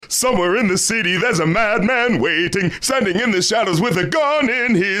Somewhere in the city there's a madman waiting, standing in the shadows with a gun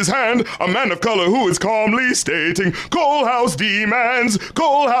in his hand. A man of color who is calmly stating, Coal House demands,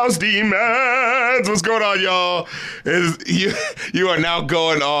 Coal House demands. What's going on, y'all? You are now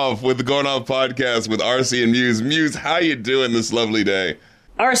going off with the Going Off podcast with RC and Muse. Muse, how you doing this lovely day?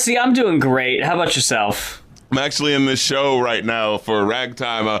 RC, I'm doing great. How about yourself? I'm actually in this show right now for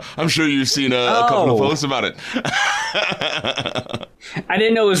Ragtime. I'm sure you've seen a couple of posts about it. I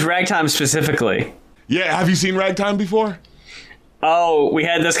didn't know it was Ragtime specifically. Yeah, have you seen Ragtime before? Oh, we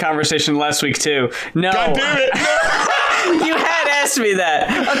had this conversation last week too. No. God damn it! No. You had asked me that.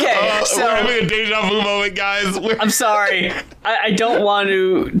 Okay, so we're having a deja vu moment, guys. I'm sorry. I don't want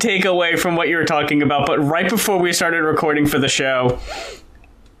to take away from what you were talking about, but right before we started recording for the show,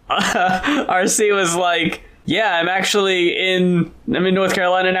 RC was like, yeah, I'm in North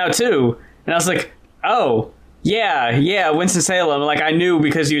Carolina now too. And I was like, oh, yeah, Winston-Salem. Like, I knew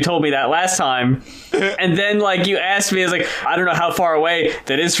because you told me that last time. And then, like, you asked me, I was like, I don't know how far away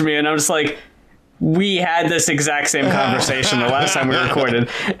that is from you. And I'm just like, we had this exact same conversation the last time we recorded.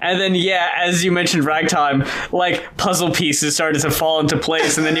 And then, yeah, as you mentioned Ragtime, like, puzzle pieces started to fall into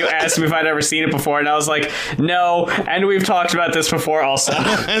place. And then you asked me if I'd ever seen it before. And I was like, no. And we've talked about this before also.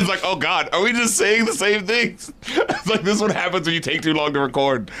 It's like, oh, God, are we just saying the same things? It's like, this is what happens when you take too long to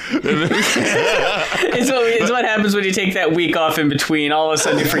record. It's what happens when you take that week off in between. All of a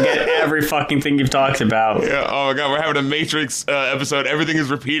sudden, you forget every fucking thing you've talked about. Yeah. Oh, my God, we're having a Matrix episode. Everything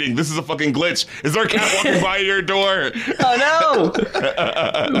is repeating. This is a fucking glitch. Is there a cat walking by your door? Oh,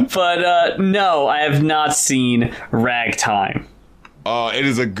 no. But, no, I have not seen Ragtime. It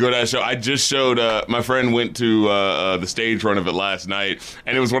is a good-ass show. I just showed, my friend went to the stage run of it last night,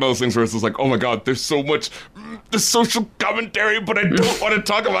 and it was one of those things where it's just like, oh my God, there's so much social commentary, but I don't want to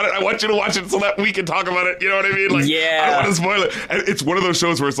talk about it. I want you to watch it so that we can talk about it. You know what I mean? Like, yeah. I don't want to spoil it. And it's one of those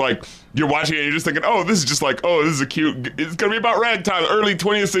shows where it's like, you're watching it and you're just thinking, oh, this is just like, oh, this is it's going to be about ragtime, early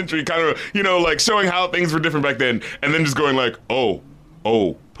 20th century, kind of, you know, like showing how things were different back then. And then just going like, oh,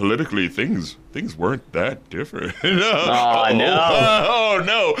 politically, things weren't that different. No. Oh,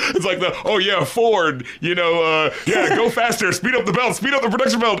 no. It's like Ford, go faster, speed up the belt, speed up the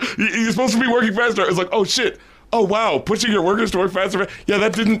production belt. You're supposed to be working faster. It's like, oh, shit. Oh, wow, pushing your workers to work faster. Yeah,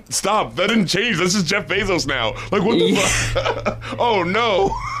 that didn't stop. That didn't change. That's just Jeff Bezos now. Like, what the fuck? Oh,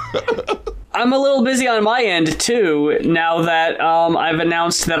 no. I'm a little busy on my end, too, now that I've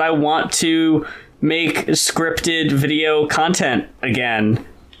announced that I want to make scripted video content again.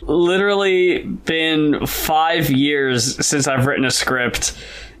 Literally been 5 years since I've written a script,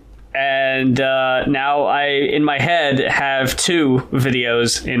 and now I, in my head, have 2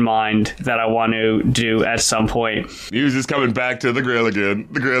 videos in mind that I want to do at some point. Muse is coming back to the grill again.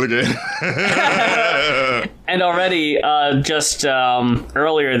 And already, just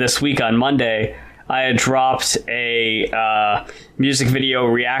earlier this week on Monday, I had dropped a music video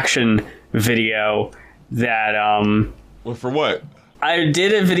reaction video that... Well, for what? I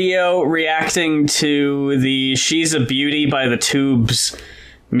did a video reacting to the She's a Beauty by the Tubes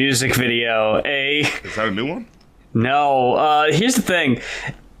music video. Is that a new one? No. Here's the thing.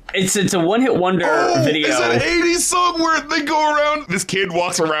 It's a one-hit wonder video. It's an 80s song where they go around. This kid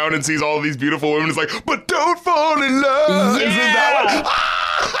walks around and sees all these beautiful women. It's like, but don't fall in love. Yeah. Isn't that one?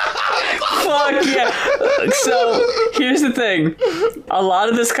 Fuck yeah. So here's the thing. A lot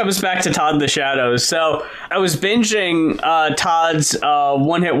of this comes back to Todd in the Shadows. So I was binging Todd's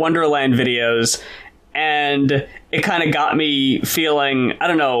One Hit Wonderland videos, and it kind of got me feeling, I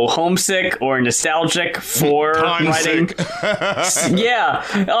don't know, homesick or nostalgic for writing. Yeah.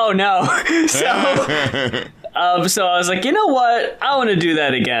 Oh, no. So I was like, you know what? I want to do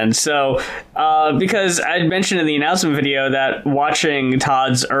that again. So because I'd mentioned in the announcement video that watching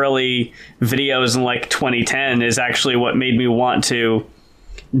Todd's early videos in like 2010 is actually what made me want to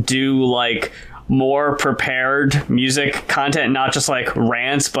do like more prepared music content, not just like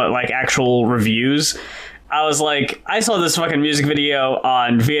rants, but like actual reviews. I was like, I saw this fucking music video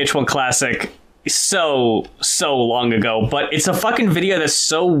on VH1 Classic so long ago, but it's a fucking video that's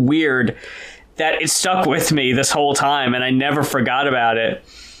so weird that it stuck with me this whole time, and I never forgot about it.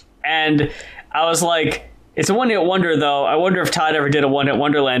 And I was like, it's a one-hit wonder, though. I wonder if Todd ever did a one-hit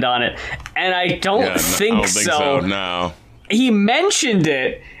wonderland on it. And I don't think so. No. He mentioned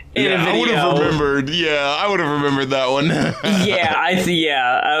it in a video. I would have remembered that one.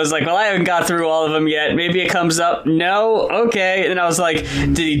 I was like, well, I haven't got through all of them yet. Maybe it comes up. No? Okay. And then I was like,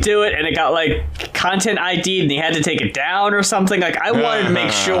 did he do it? And it got like content ID and they had to take it down or something. Like, I wanted to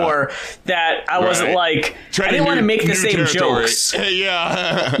make sure that I wasn't like, I didn't want to make the same jokes.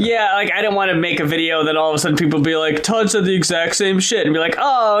 Yeah. Yeah, like, I didn't want to make a video that all of a sudden people be like, Todd said the exact same shit, and be like,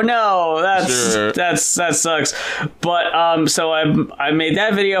 oh no, that sucks. But so I made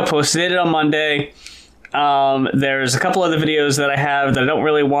that video, posted it on Monday. There's a couple other videos that I have that I don't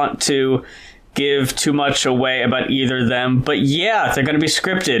really want to give too much away about either of them, but yeah, they're going to be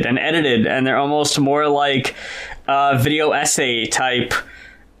scripted and edited, and they're almost more like video essay type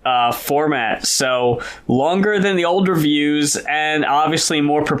format, so longer than the old reviews and obviously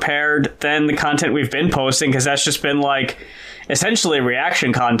more prepared than the content we've been posting, because that's just been like essentially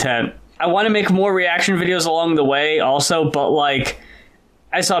reaction content. I want to make more reaction videos along the way also, but like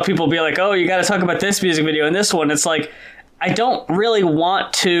I saw people be like, oh, you got to talk about this music video and this one. It's like, I don't really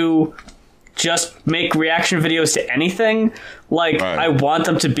want to just make reaction videos to anything. Like, right. I want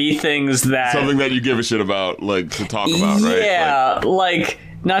them to be things that... something that you give a shit about, like, to talk about, right? Yeah, like,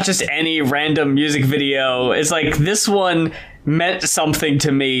 not just any random music video. It's like, this one meant something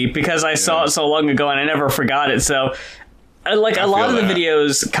to me because I saw it so long ago and I never forgot it. So, like, a lot of the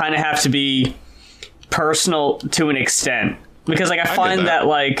videos kind of have to be personal to an extent. Because, like, I find that,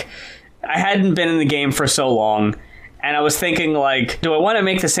 like, I hadn't been in the game for so long. And I was thinking, like, do I want to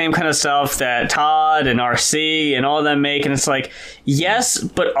make the same kind of stuff that Todd and RC and all of them make? And it's like, yes,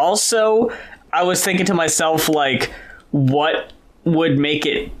 but also I was thinking to myself, like, what would make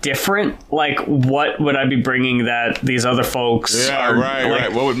it different? Like, what would I be bringing that these other folks are,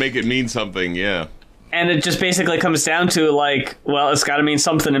 right. What would make it mean something? Yeah. And it just basically comes down to, like, well, it's got to mean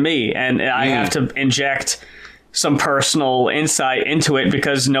something to me. And I have to inject some personal insight into it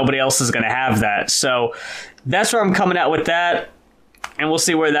because nobody else is going to have that. So that's where I'm coming out with that, and we'll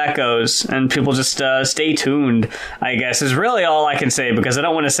see where that goes. And people just stay tuned, I guess, is really all I can say, because I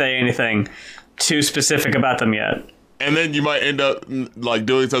don't want to say anything too specific about them yet. And then you might end up like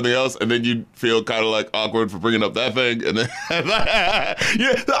doing something else, and then you feel kind of like awkward for bringing up that thing. And then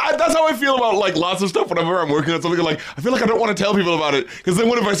that's how I feel about like lots of stuff whenever I'm working on something. Like, I feel like I don't want to tell people about it, because then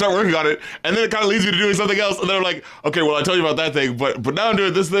what if I start working on it and then it kind of leads me to doing something else, and then I'm like, okay, well, I told you about that thing, but now I'm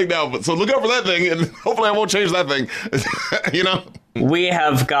doing this thing now. But so look out for that thing, and hopefully I won't change that thing. You know. We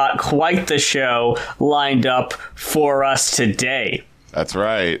have got quite the show lined up for us today. That's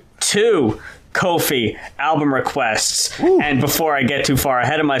right. 2 Ko-fi album requests. Ooh. And before I get too far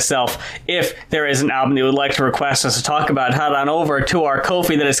ahead of myself, if there is an album you would like to request us to talk about, head on over to our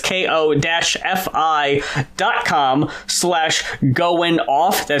Ko-fi, that is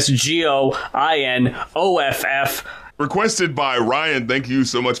ko-fi.com/goinoff. That's GOINOFF. Requested by Ryan. Thank you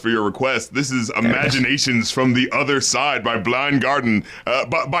so much for your request. This is Imaginations from the Other Side by Blind Guardian.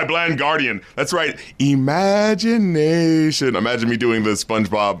 That's right. Imagination. Imagine me doing the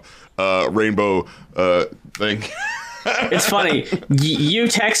SpongeBob rainbow thing. It's funny. You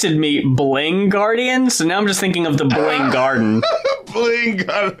texted me Bling Guardian, so now I'm just thinking of the Bling Garden. Bling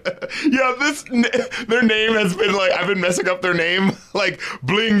Garden. Yeah, their name has been like, I've been messing up their name. Like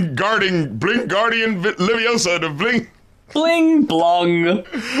Bling Guardian Leviosa to Bling. Bling blong.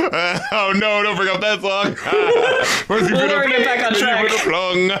 Oh no, don't bring up that song. We'll never get back on track.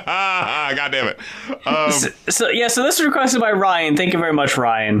 God damn it. So this was requested by Ryan. Thank you very much,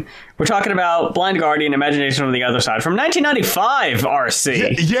 Ryan. We're talking about Blind Guardian, Imagination from the Other Side from 1995,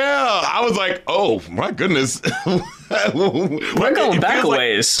 RC. Yeah, I was like, oh my goodness. We're going back a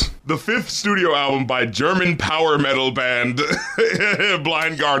ways. Like the 5th studio album by German power metal band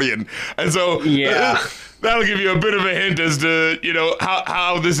Blind Guardian. And so that'll give you a bit of a hint as to, you know,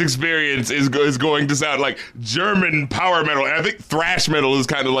 how this experience is going to sound. Like German power metal. And I think thrash metal is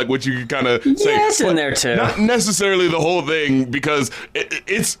kind of like what you could kind of say. Yeah, it's in there too. Not necessarily the whole thing, because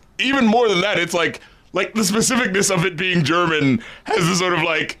it's even more than that. It's like the specificness of it being German has this sort of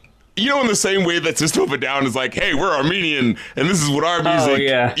like, you know, in the same way that System of a Down is like, hey, we're Armenian, and this is what our music,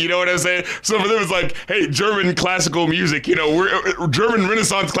 you know what I'm saying? So for them, it's like, hey, German classical music, you know, we're German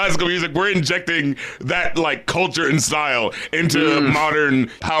Renaissance classical music, we're injecting that, like, culture and style into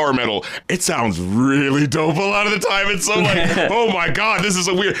modern power metal. It sounds really dope a lot of the time. It's so like, oh my God, this is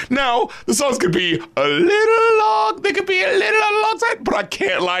so weird. Now, the songs could be a little long, they could be a little on the long side, but I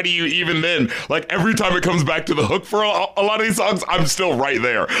can't lie to you, even then, like, every time it comes back to the hook for a lot of these songs, I'm still right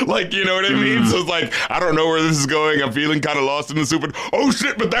there. Like, you know what I mean? So it's like, I don't know where this is going. I'm feeling kind of lost in the soup. Oh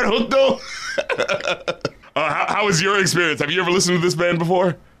shit, but that hook though? How was your experience? Have you ever listened to this band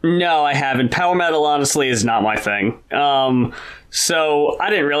before? No, I haven't. Power metal, honestly, is not my thing. So I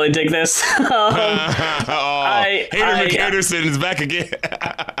didn't really dig this. Anderson is back again.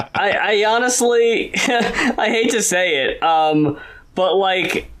 I honestly, I hate to say it, but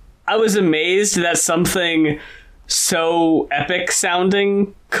like, I was amazed that something so epic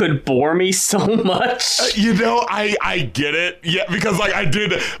sounding could bore me so much. I get it. Yeah, because like I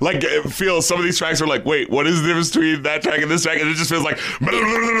did like feel some of these tracks were like, wait, what is the difference between that track and this track? And it just feels like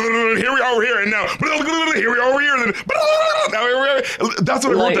here we are over here, and now here we are over here, and then now here we are. That's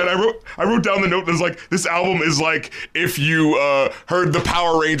what I wrote down. I wrote down the note that's like, this album is like if you heard the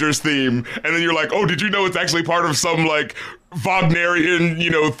Power Rangers theme, and then you're like, oh, did you know it's actually part of some like Wagnerian,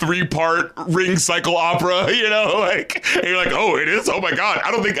 3-part ring cycle opera, and you're like, oh, it is? Oh my God.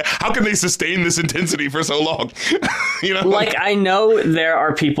 I don't think, how can they sustain this intensity for so long? Like, I know there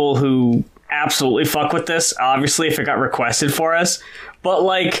are people who absolutely fuck with this, obviously, if it got requested for us, but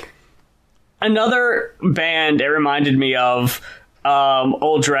like, another band it reminded me of,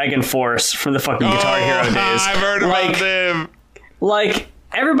 old Dragon Force from the fucking Guitar Hero days. I've heard about them. Like,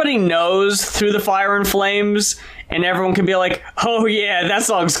 everybody knows Through the Fire and Flames, and everyone can be like, oh yeah, that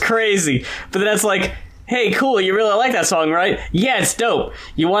song's crazy. But then it's like, hey, cool, you really like that song, right? Yeah, it's dope.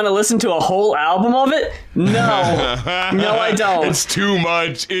 You want to listen to a whole album of it? No. No, I don't. It's too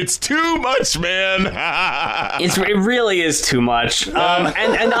much. It's too much, man. It really is too much.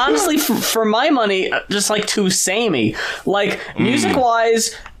 And honestly, for my money, just like too samey. Like,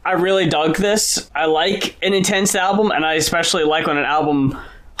 music-wise, I really dug this. I like an intense album, and I especially like when an album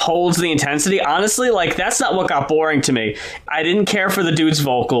holds the intensity. Honestly, like, that's not what got boring to me. I didn't care for the dude's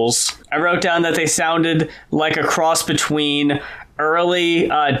vocals. I wrote down that they sounded like a cross between early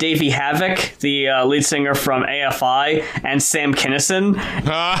Davey Havok, the lead singer from AFI, and Sam Kinison.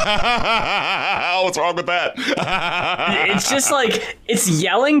 What's wrong with that? It's just like, it's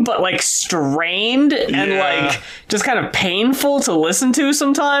yelling, but like strained and like just kind of painful to listen to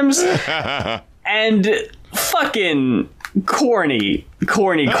sometimes. And fucking corny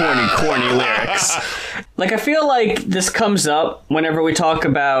lyrics. Like, I feel like this comes up whenever we talk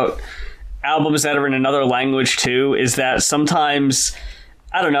about albums that are in another language too, is that sometimes,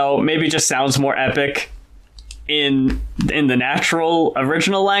 I don't know, maybe it just sounds more epic in the natural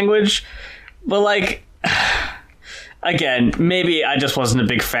original language. But like, again, maybe I just wasn't a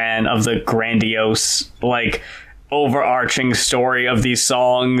big fan of the grandiose, like, overarching story of these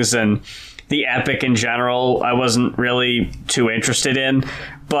songs, and the epic in general I wasn't really too interested in.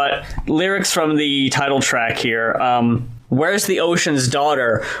 But lyrics from the title track here, where's the ocean's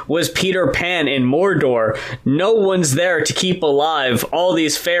daughter? Was Peter Pan in Mordor? No one's there to keep alive all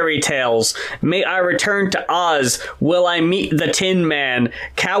these fairy tales. May I return to Oz? Will I meet the Tin Man?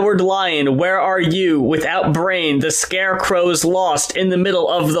 Coward lion, where are you? Without brain, the scarecrow's lost in the middle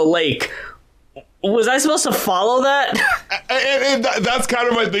of the lake. Was I supposed to follow that? And that's kind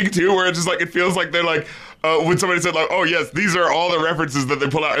of my thing too, where it's just like, it feels like they're like, when somebody said like, oh yes, these are all the references that they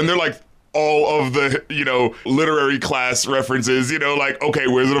pull out, and they're like all of the, literary class references, like, okay,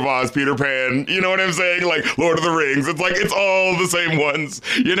 Wizard of Oz, Peter Pan, you know what I'm saying? Like, Lord of the Rings. It's like, it's all the same ones,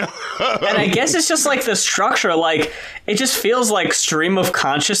 And I guess it's just like the structure, like, it just feels like stream of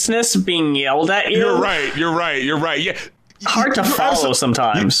consciousness being yelled at you. You're right. Yeah. Hard to follow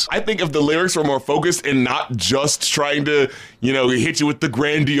sometimes. I think if the lyrics were more focused and not just trying to, hit you with the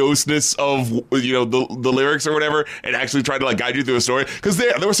grandioseness of, the lyrics or whatever, and actually try to like guide you through a story. Because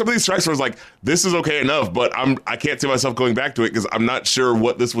there were some of these tracks where I was like, this is okay enough, but I can't see myself going back to it because I'm not sure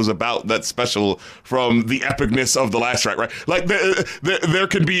what this was about that's special from the epicness of the last track, right? Like there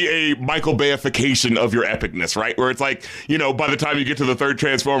could be a Michael Bayification of your epicness, right? Where it's like, by the time you get to the third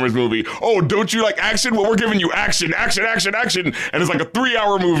Transformers movie, oh, don't you like action? Well, we're giving you action. And it's like a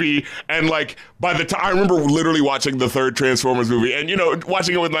 3-hour movie. And like, by the time, I remember literally watching the third Transformers movie and,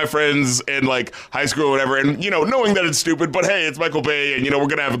 watching it with my friends in like high school or whatever. And, knowing that it's stupid, but hey, it's Michael Bay and, we're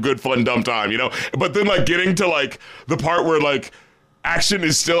going to have a good, fun, dumb time, But then like getting to like the part where like action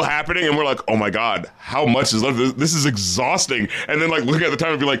is still happening and we're like, oh my God, how much is left? This is exhausting. And then like looking at the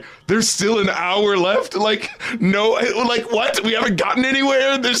time and be like, there's still an hour left? Like, no, like what? We haven't gotten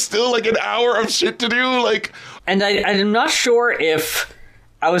anywhere? There's still like an hour of shit to do? Like... And I'm not sure if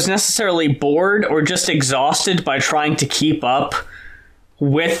I was necessarily bored or just exhausted by trying to keep up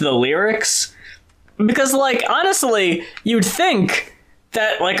with the lyrics. Because, like, honestly, you'd think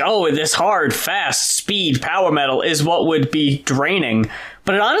that, like, oh, this hard, fast, speed power metal is what would be draining.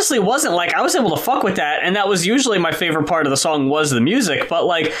 But it honestly wasn't. Like, I was able to fuck with that, and that was usually my favorite part of the song was the music. But,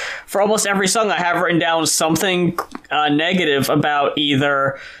 like, for almost every song, I have written down something negative about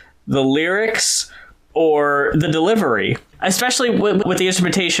either the lyrics or the delivery, especially with the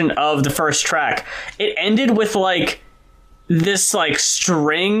instrumentation of the first track. It ended with like this like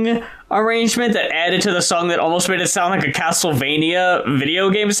string arrangement that added to the song that almost made it sound like a Castlevania video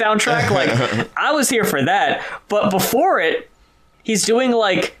game soundtrack. Like, I was here for that. But before it, he's doing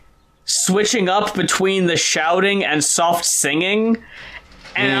like switching up between the shouting and soft singing.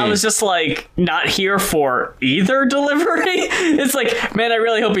 And I was just like, not here for either delivery. It's like, man, I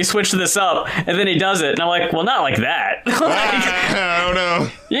really hope he switched this up. And then he does it. And I'm like, well, not like that. I don't know.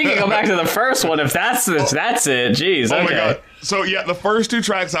 You can go back to the first one if that's it. Jeez. Oh okay. my god. So yeah, the first two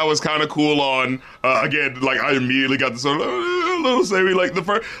tracks I was kind of cool on. Again, like I immediately got the sort of a little samey. Like the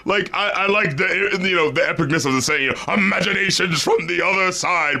first, like I like the the epicness of the saying, imaginations from the other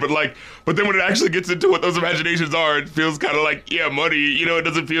side. But then when it actually gets into what those imaginations are, it feels kind of like muddy. It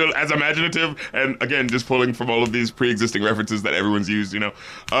doesn't feel as imaginative. And again, just pulling from all of these pre-existing references that everyone's used.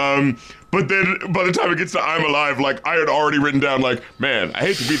 But then by the time it gets to I'm Alive, like I had already written down like, man, I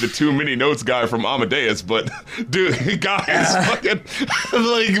hate to be the too many notes guy from Amadeus, but dude, guys, fucking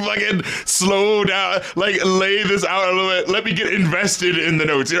slow down, like lay this out a little bit. Let me get invested in the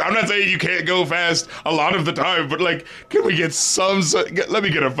notes. I'm not saying you can't go fast a lot of the time, but like, can we get let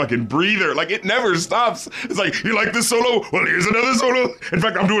me get a fucking breather. Like it never stops. It's like, you like this solo? Well, here's another solo. In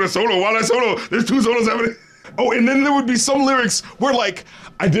fact, I'm doing a solo while I solo. There's two solos happening. Oh, and then there would be some lyrics where like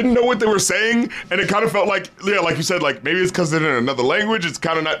I didn't know what they were saying, and it kind of felt like, like you said, like maybe it's because they're in another language, it's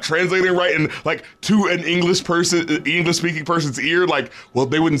kind of not translating right, and like to an English-speaking person's ear, like, well,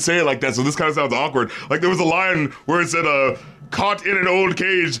 they wouldn't say it like that, so this kind of sounds awkward. Like there was a line where it said, caught in an old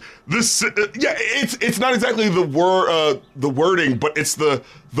cage. This, it's not exactly the wording, but it's the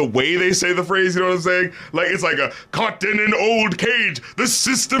way they say the phrase. You know what I'm saying? Like it's like a caught in an old cage. The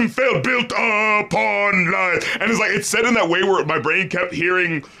system fell, built upon lies, and it's like it's said in that way where my brain kept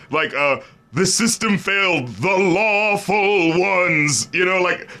hearing like the system failed, the lawful ones.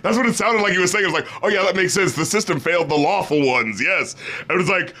 Like that's what it sounded like he was saying. It was like, oh yeah, that makes sense. The system failed, the lawful ones. Yes, and it's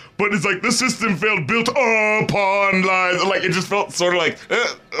like, but it's like the system failed, built upon lies. Like it just felt sort of like,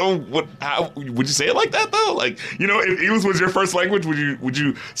 what? How would you say it like that though? Like if English was your first language, would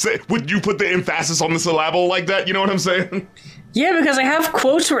you put the emphasis on the syllable like that? You know what I'm saying? Yeah, because I have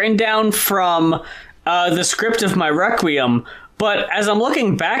quotes written down from the script of my Requiem, but as I'm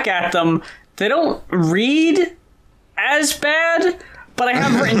looking back at them, they don't read as bad, but I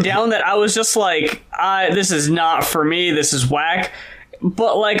have written down that I was just like, this is not for me, this is whack.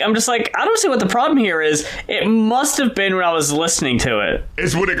 But like, I'm just like, I don't see what the problem here is. It must have been when I was listening to it.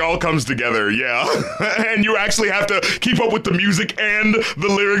 It's when it all comes together, yeah. And you actually have to keep up with the music and the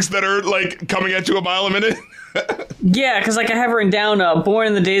lyrics that are like coming at you a mile a minute. Yeah, because like I have written down, born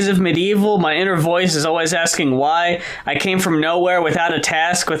in the days of medieval, my inner voice is always asking why. I came from nowhere without a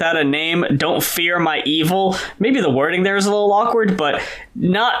task, without a name, don't fear my evil. Maybe the wording there is a little awkward, but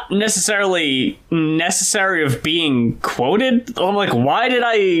not necessarily necessary of being quoted. I'm like, why did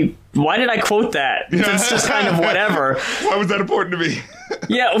I quote that? It's just kind of whatever. Why was that important to me?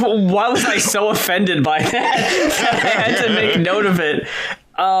 Yeah, why was I so offended by that? I had to make note of it.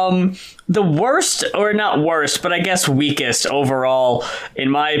 The worst, or not worst, but I guess weakest overall, in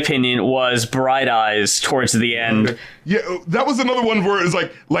my opinion, was Bright Eyes towards the end. Yeah, that was another one where it's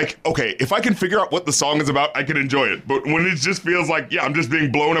like, okay, if I can figure out what the song is about, I can enjoy it. But when it just feels like, I'm just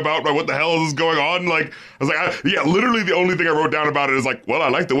being blown about by what the hell is going on, like, I was like, literally the only thing I wrote down about it is like, well, I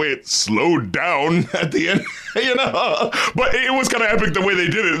like the way it slowed down at the end, But it was kind of epic the way they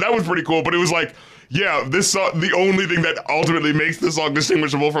did it. That was pretty cool, but it was like, this song, the only thing that ultimately makes this song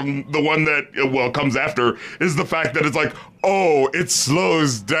distinguishable from the one that, comes after is the fact that it's like, oh, it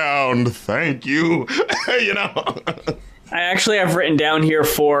slows down. Thank you. I actually have written down here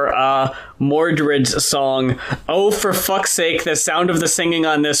for Mordred's song, oh, for fuck's sake, the sound of the singing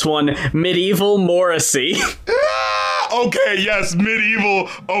on this one, medieval Morrissey. Okay, yes, medieval.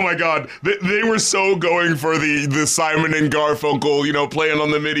 Oh my God, they were so going for the Simon and Garfunkel, playing on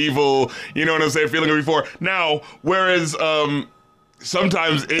the medieval, you know what I'm saying, feeling it before. Now, whereas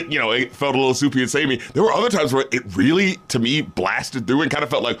sometimes it felt a little soupy and samey, there were other times where it really, to me, blasted through and kind of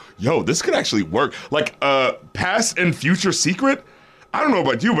felt like, yo, this could actually work. Like Past and Future Secret. I don't know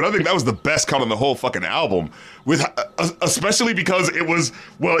about you, but I think that was the best cut on the whole fucking album. Especially because it was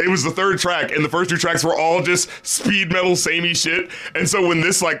the third track, and the first two tracks were all just speed metal, samey shit. And so when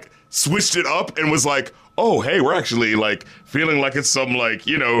this like switched it up and was like, oh, hey, we're actually like feeling like it's some like,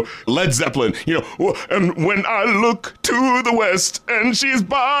 Led Zeppelin, and when I look to the west and she's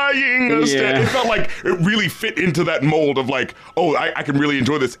buying a stand, it felt like it really fit into that mold of like, oh, I can really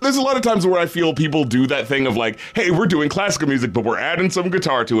enjoy this. There's a lot of times where I feel people do that thing of like, hey, we're doing classical music, but we're adding some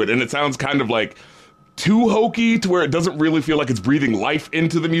guitar to it, and it sounds kind of like too hokey to where it doesn't really feel like it's breathing life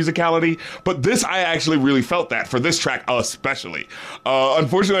into the musicality. But this, I actually really felt that for this track especially.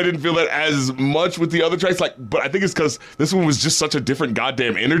 Unfortunately, I didn't feel that as much with the other tracks, but I think it's because this one was just such a different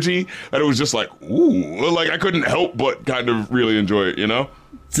goddamn energy that it was just like, ooh, like I couldn't help but kind of really enjoy it,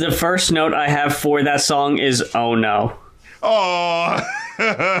 The first note I have for that song is, oh no. Oh.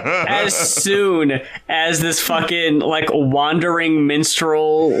 As soon as this fucking, like, wandering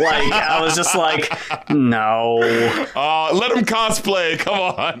minstrel, like, I was just like, no. Let him cosplay. Come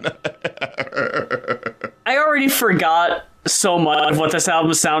on. I already forgot so much of what this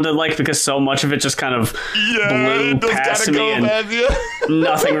album sounded like because so much of it just kind of blew past me and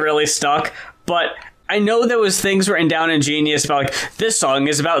nothing really stuck. But I know there was things written down in Genius about, like, this song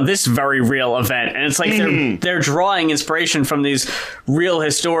is about this very real event, and it's like they're drawing inspiration from these real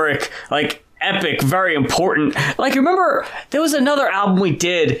historic, like, epic, very important. Like, remember there was another album we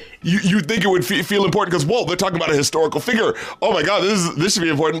did. You think it would feel important because, whoa, they're talking about a historical figure. Oh my God, this should be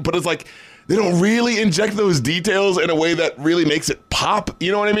important. But it's like they don't really inject those details in a way that really makes it pop.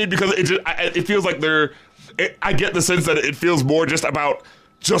 You know what I mean? Because it feels like I get the sense that it feels more just about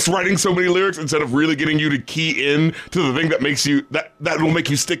just writing so many lyrics instead of really getting you to key in to the thing that makes you that will make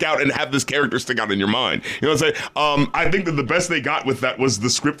you stick out and have this character stick out in your mind. You know what I'm saying? I think that the best they got with that was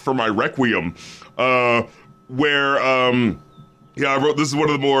the script for my Requiem, where I wrote, this is one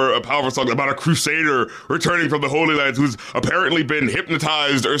of the more powerful songs about a crusader returning from the Holy Lands who's apparently been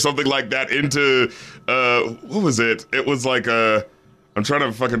hypnotized or something like that into what was it? It was like I'm trying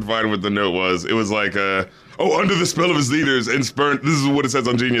to fucking find what the note was. It was like under the spell of his leaders and spurned, this is what it says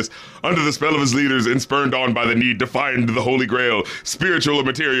on Genius, under the spell of his leaders and spurned on by the need to find the Holy Grail, spiritual or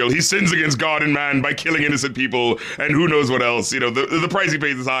material, he sins against God and man by killing innocent people and who knows what else. You know, the price he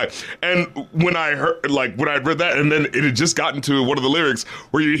pays is high. And when I read that, and then it had just gotten to one of the lyrics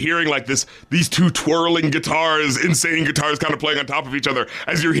where you're hearing like these two twirling guitars, insane guitars kind of playing on top of each other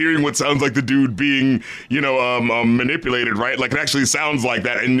as you're hearing what sounds like the dude being, manipulated, right? Like it actually sounds like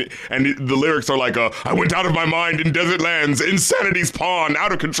that. And the lyrics are like, I went out of my mind in desert lands, insanity's pawn,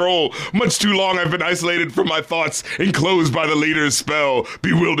 out of control. Much too long I've been isolated from my thoughts, enclosed by the leader's spell,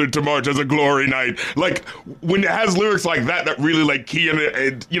 bewildered to march as a glory knight. Like, when it has lyrics like that really like key in it,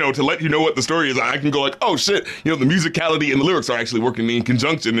 and, to let you know what the story is, I can go like, oh shit, the musicality and the lyrics are actually working in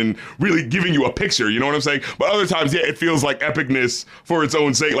conjunction and really giving you a picture, you know what I'm saying? But other times, yeah, it feels like epicness for its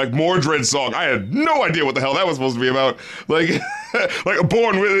own sake. Like Mordred's song, I had no idea what the hell that was supposed to be about. Like, like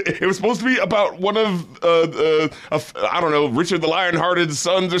Born, it was supposed to be about one of I don't know, Richard the Lionhearted's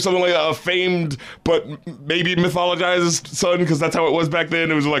sons or something like that, a famed but maybe mythologized son, because that's how it was back then.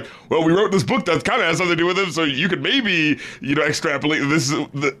 It was like, well, we wrote this book that kind of has something to do with him, so you could maybe, extrapolate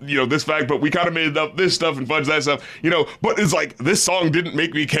this fact, but we kind of made up this stuff and fudge that stuff, but it's like, this song didn't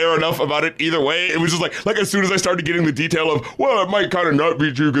make me care enough about it either way. It was just like as soon as I started getting the detail of, well, it might kind of not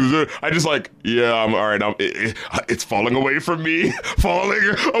be true, because I just like, yeah, I'm all right, it's falling away from me, because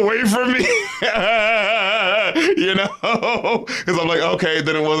I'm like, okay,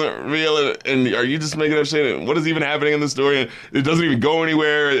 then it wasn't real, and are you just making up shit? What is even happening in the story? It doesn't even go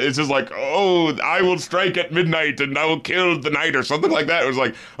anywhere. It's just like, oh, I will strike at midnight and I will kill the night or something like that. It was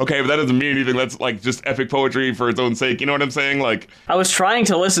like, okay, but that doesn't mean anything. That's like just epic poetry for its own sake. You know what I'm saying? Like, I was trying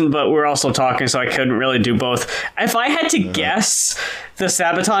to listen, but we were also talking, so I couldn't really do both. If I had to guess, the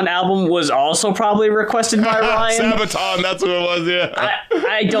Sabaton album was also probably requested by Ryan. Sabaton, that's what it was, yeah.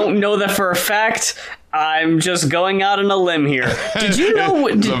 I don't know that for a fact. I'm just going out on a limb here. Did you know?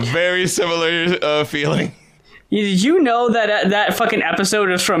 It's a very similar feeling. Did you know that that fucking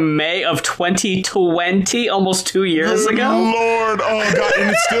episode is from May of 2020, almost 2 years ago? Lord, oh god,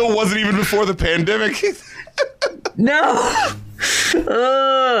 and it still wasn't even before the pandemic. No.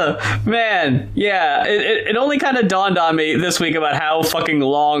 Man, yeah, it only kind of dawned on me this week about how fucking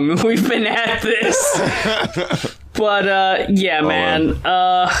long we've been at this. But yeah, man.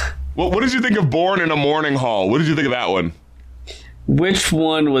 Well, what did you think of Born in a Morning Hall? What did you think of that one? Which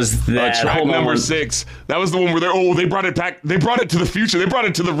one was that? Track number 6. That was the one where they brought it back. They brought it to the future. They brought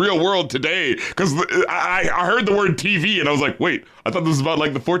it to the real world today. Because I heard the word TV and I was like, wait, I thought this was about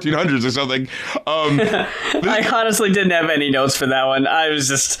like the 1400s or something. I honestly didn't have any notes for that one.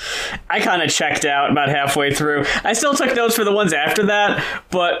 I kind of checked out about halfway through. I still took notes for the ones after that,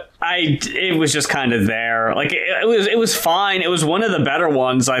 but it was just kind of there. Like it was fine. It was one of the better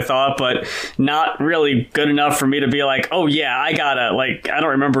ones, I thought, but not really good enough for me to be like, oh yeah, I don't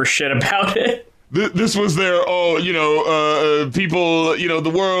remember shit about it. This was their, people,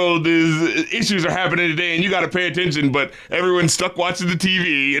 the world issues are happening today and you got to pay attention, but everyone's stuck watching the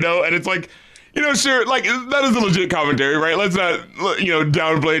TV, and it's like, sure, like, that is a legit commentary, right? Let's not,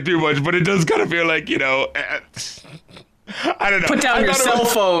 downplay it too much, but it does kind of feel like, I don't know. Put down your cell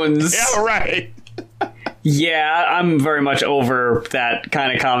phones. Yeah, right. Yeah, I'm very much over that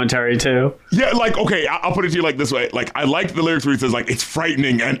kind of commentary too. Yeah, like, okay, I'll put it to you like this way. Like, I like the lyrics where he says, like, it's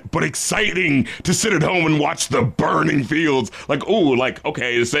frightening but exciting to sit at home and watch the burning fields. Like, ooh, like,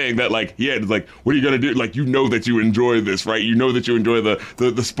 okay, it's saying that, like, yeah, it's like, what are you gonna do? Like, you know that you enjoy this, right? You know that you enjoy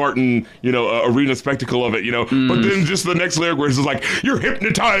the Spartan, arena spectacle of it, But then just the next lyric where it's just like, you're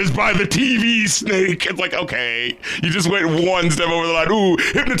hypnotized by the TV snake. It's like, okay, you just went one step over the line. Ooh,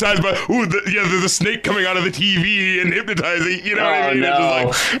 hypnotized by, there's a snake coming out of the TV and hypnotizing, you know what I mean? No.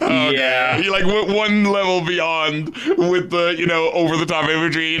 It's just like, okay. Yeah. You like went one level beyond with the, over the top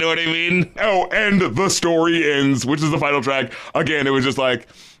imagery, you know what I mean? Oh, and the story ends, which is the final track. Again, it was just like,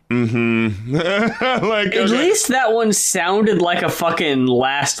 like, at least that one sounded like a fucking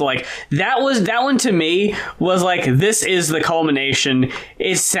last, like, that one to me was like, this is the culmination.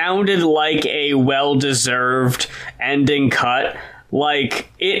 It sounded like a well-deserved ending cut. Like,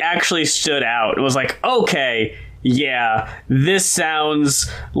 it actually stood out. It was like, okay, yeah, this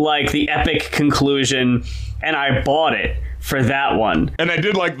sounds like the epic conclusion, and I bought it for that one. And I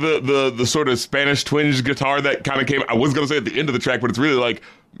did like the sort of Spanish twinge guitar that kind of came, I was going to say at the end of the track, but it's really like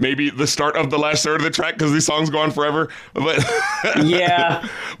maybe the start of the last third of the track because these songs go on forever. But yeah.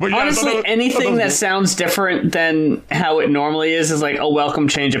 But honestly, anything that sounds different than how it normally is like a welcome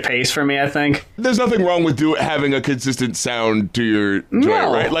change of pace for me, I think. There's nothing wrong with having a consistent sound to your joint,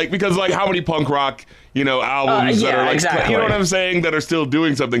 right? Like, because like how many punk rock albums that are like, exactly. You know what I'm saying, that are still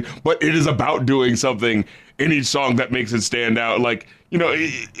doing something, but it is about doing something in each song that makes it stand out. Like,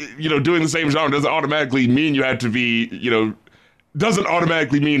 doing the same genre doesn't automatically mean you have to be, doesn't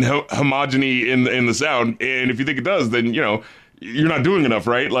automatically mean homogeny in the sound. And if you think it does, then, you're not doing enough,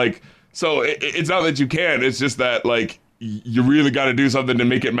 right? Like, so it's not that you can't, it's just that, like, you really got to do something to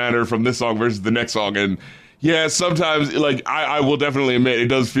make it matter from this song versus the next song. And yeah, sometimes, like, I will definitely admit it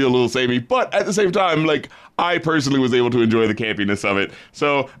does feel a little samey, but at the same time, like, I personally was able to enjoy the campiness of it.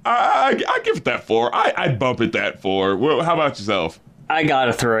 So I give it that 4. I'd bump it that 4. Well, how about yourself? I got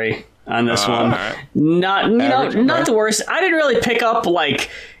a 3 on this one. Right. Not not the worst. I didn't really pick up,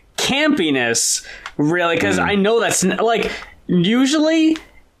 like, campiness, really, because I know that's, like, usually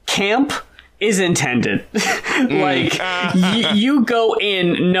camp is intended. Like, you go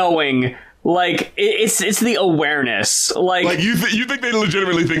in knowing, like, it's the awareness. Like you think they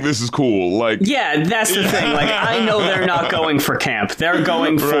legitimately think this is cool? Like, yeah, that's the thing. Like, I know they're not going for camp. They're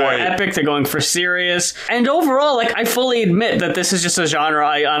going for epic. They're going for serious. And overall, like, I fully admit that this is just a genre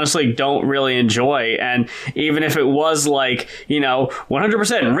I honestly don't really enjoy. And even if it was, like,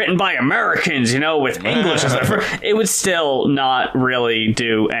 100% written by Americans, with English as it would still not really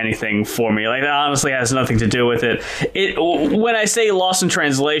do anything for me. Like, that honestly has nothing to do with it. When I say lost in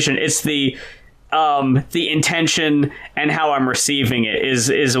translation, it's the intention and how I'm receiving it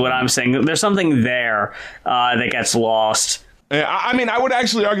is what I'm saying. There's something there that gets lost. I mean, I would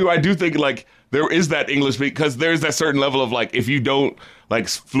actually argue, I do think, like, there is that English, because there's that certain level of, like, if you don't, like,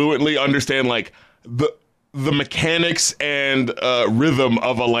 fluently understand, like, the mechanics and rhythm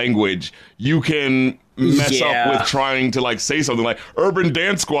of a language, you can mess up with trying to, like, say something like Urban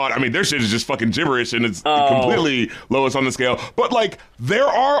Dance Squad. I mean, their shit is just fucking gibberish, and it's completely lowest on the scale. But, like, there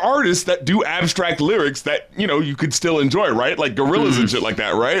are artists that do abstract lyrics that, you could still enjoy, right? Like Gorillaz and shit like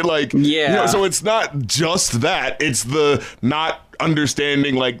that, right? Like, so it's not just that. It's the not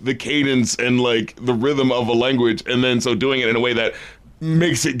understanding, like, the cadence and, like, the rhythm of a language, and then so doing it in a way that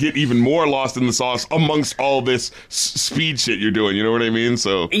makes it get even more lost in the sauce amongst all this speed shit you're doing. You know what I mean?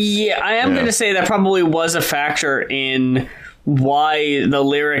 So yeah, I am going to say that probably was a factor in why the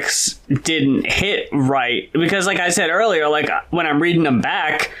lyrics didn't hit right. Because, like I said earlier, like, when I'm reading them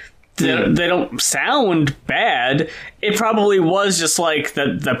back, they don't sound bad. It probably was just, like,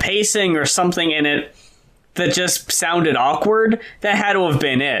 the pacing or something in it that just sounded awkward. That had to have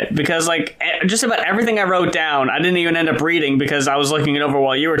been it, because, like, just about everything I wrote down, I didn't even end up reading because I was looking it over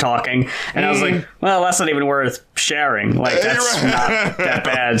while you were talking, and I was like, well, that's not even worth sharing. Like, that's not that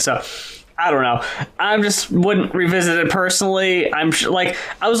bad. So I don't know. I just wouldn't revisit it personally. I'm like,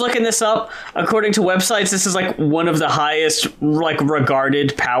 I was looking this up. According to websites, this is, like, one of the highest, like,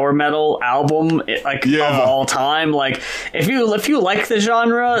 regarded power metal album, like, of all time. Like, if you like the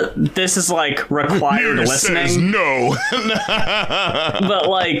genre, this is, like, required listening. Says no. But,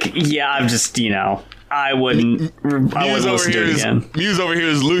 like, yeah, I'm just, I wouldn't listen to it again. Muse over here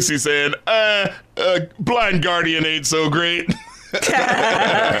is Lucy saying, Blind Guardian ain't so great.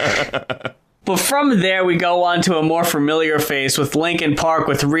 But from there, we go on to a more familiar face with Linkin Park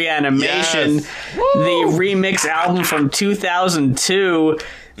with Reanimation, the remix album from 2002,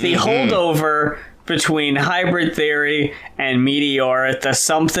 the holdover between Hybrid Theory and Meteor, the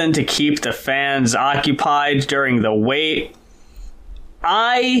something to keep the fans occupied during the wait.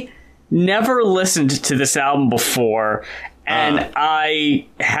 I never listened to this album before. And I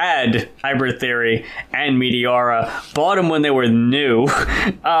had Hybrid Theory and Meteora, bought them when they were new.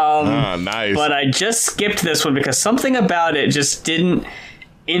 Nice. But I just skipped this one because something about it just didn't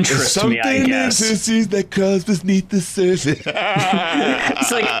interest me, I guess. That crawls beneath the surface.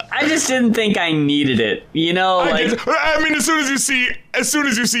 It's like, I just didn't think I needed it, you know? I mean, as soon as you see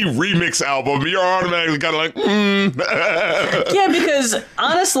remix album, you're automatically kind of like, Yeah, because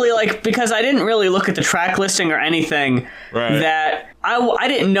honestly, because I didn't really look at the track listing or anything, that I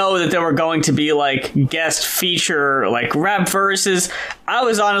didn't know that there were going to be guest feature rap verses. I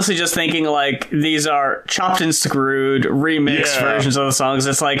was honestly just thinking these are chopped and screwed remix versions of the songs.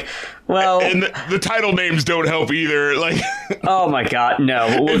 It's well, and the title names don't help either. Oh my god, no,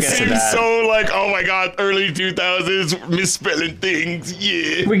 we'll get to that. It seems so oh my god, early 2000s misspelling things.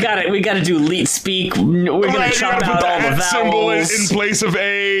 Yeah, we gotta do leet speak. We're gonna chop out all the vowels symbol in place of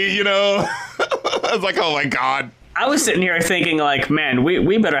a. I was oh my god. I was sitting here thinking, man,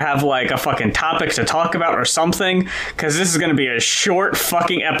 we better have, a fucking topic to talk about or something, because this is going to be a short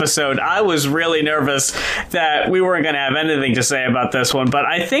fucking episode. I was really nervous that we weren't going to have anything to say about this one, but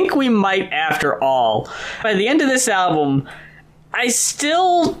I think we might after all. By the end of this album, I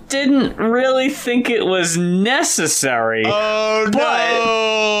still didn't really think it was necessary. Oh, but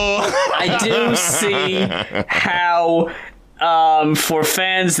no! I do see how... for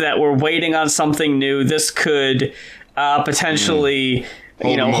fans that were waiting on something new, this could potentially,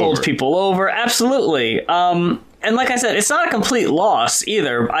 hold people over. Absolutely. And like I said, it's not a complete loss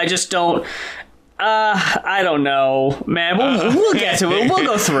either. I just don't... I don't know, man. We'll get to it. We'll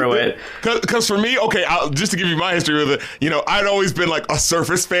go through it. Because for me, okay, just to give you my history with it, I'd always been a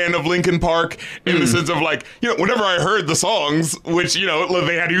surface fan of Linkin Park in the sense of whenever I heard the songs, which,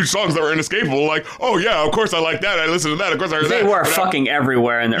 they had huge songs that were inescapable, oh yeah, of course I like that. I listened to that. Of course I heard that. They were fucking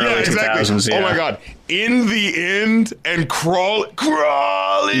everywhere in the early 2000s. Yeah. Oh my God. In the end and crawling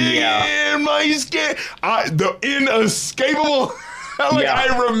in my skin. The inescapable...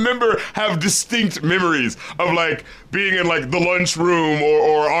 I remember have distinct memories of being in the lunchroom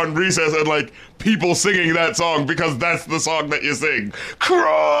or on recess and people singing that song because that's the song that you sing.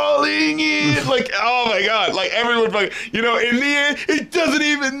 Crawling in, oh my God, everyone, in the end, it doesn't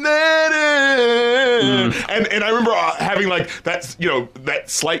even matter. And I remember having that, that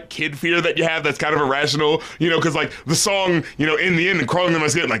slight kid fear that you have that's kind of irrational, because the song, in the end and crawling in my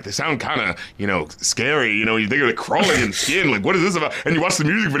skin, they sound kind of, scary, you think of crawling in skin, what is this about? And you watch the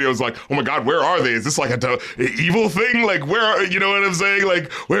music videos, oh my God, where are they? Is this a evil thing? Where are, you know what I'm saying?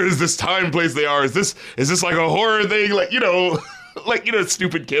 Where is this time, place they are? Is this a horror thing?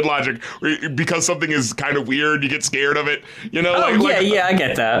 Stupid kid logic. Because something is kind of weird, you get scared of it. Yeah, I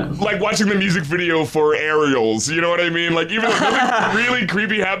get that. Watching the music video for Aerials, you know what I mean? Even though nothing really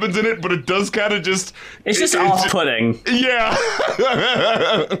creepy happens in it, but it does kind of just... It's just off-putting. Yeah.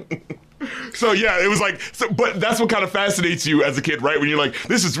 So yeah, it was but that's what kind of fascinates you as a kid, right? When you're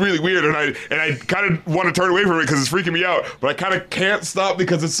this is really weird, and I kind of want to turn away from it because it's freaking me out, but I kind of can't stop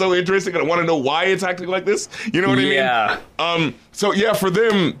because it's so interesting, and I want to know why it's acting like this. You know what I mean? Yeah. So yeah, for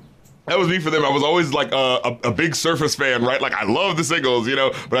them. That was me for them. I was always a big Surface fan, right? I love the singles,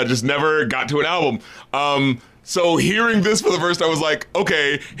 but I just never got to an album. So hearing this for the first time, I was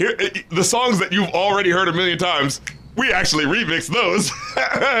okay, here the songs that you've already heard a million times. We actually remixed those.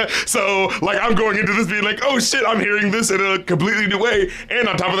 So, I'm going into this being oh shit, I'm hearing this in a completely new way. And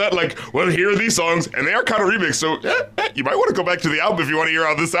on top of that, well, here are these songs, and they are kind of remixed. So, you might want to go back to the album if you want to hear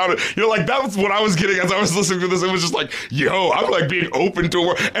how this sounded. That was what I was getting as I was listening to this. It was just yo, I'm being open to a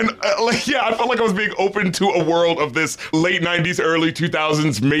world. And I felt like I was being open to a world of this late 90s, early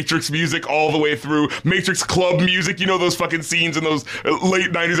 2000s Matrix music all the way through. Matrix club music, those fucking scenes in those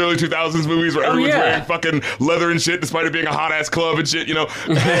late 90s, early 2000s movies where everyone's wearing fucking leather and shit, despite it being a hot ass club and shit,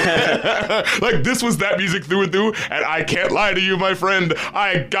 this was that music through and through, and I can't lie to you, my friend,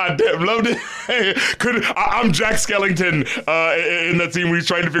 I goddamn loved it. I'm Jack Skellington in that scene where he's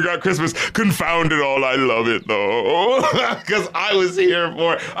trying to figure out Christmas. Confound it all, I love it though, because I was here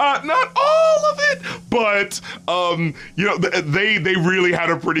for not all of it, but they really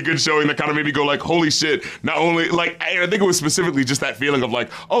had a pretty good showing that kind of made me go holy shit. Not only and I think it was specifically just that feeling of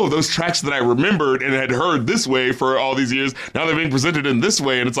oh, those tracks that I remembered and had heard this way for for all these years. Now they're being presented in this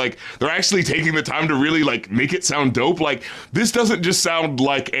way, and it's like they're actually taking the time to really like make it sound dope. Like this doesn't just sound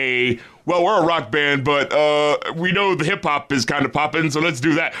like a, well, we're a rock band, but we know the hip hop is kind of popping, so let's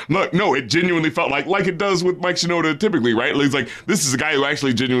do that. Look, no, it genuinely felt like it does with Mike Shinoda typically, right? It's like, this is a guy who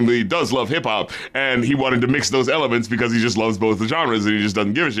actually genuinely does love hip hop, and he wanted to mix those elements because he just loves both the genres and he just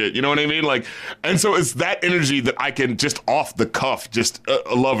doesn't give a shit. You know what I mean? Like, and so it's that energy that I can just off the cuff just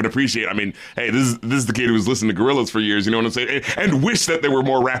love and appreciate. I mean, hey, this is the kid who was listening to Gorillaz for years, you know what I'm saying? And wish that there were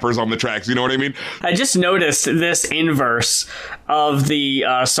more rappers on the tracks, you know what I mean? I just noticed this inverse of the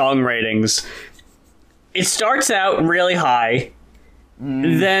song ratings. It starts out really high,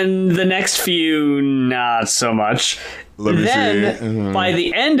 then the next few not so much. Then by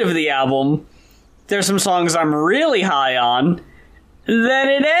the end of the album, there's some songs I'm really high on. Then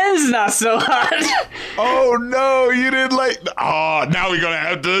it ends not so hot. Oh no, you didn't like. Oh, now we're gonna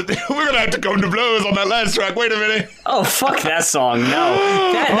have to come to blows on that last track. Wait a minute. Oh fuck that song. No,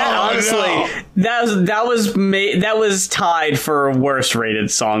 that honestly, no. that was tied for worst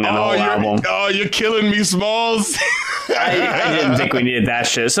rated song on the whole album. Oh, you're killing me, Smalls. I didn't think we needed that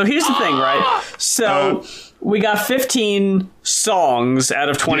shit. So here's the thing, right? So we got 15 songs out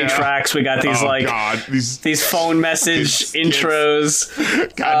of 20 tracks. We got these these phone message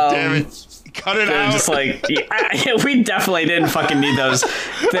intros. God damn it. Cut it out. Just like, we definitely didn't fucking need those.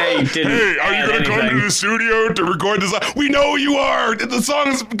 They didn't. Hey, are you going to come to the studio to record this? We know you are. The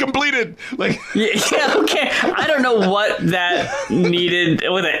song's completed. Like, yeah, okay. I don't know what that needed,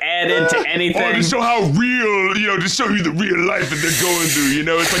 what it added to anything. Oh, to show how real, to show you the real life that they're going through.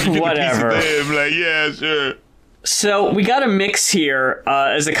 It's like you get whatever. A piece of them. Like, yeah, sure. So we got a mix here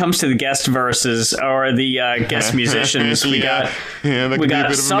as it comes to the guest verses or the guest musicians. We got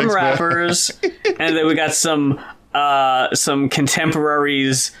some rappers, and then we got some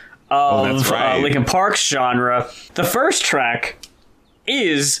contemporaries of Linkin Park's genre. The first track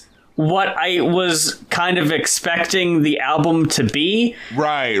is what I was kind of expecting the album to be.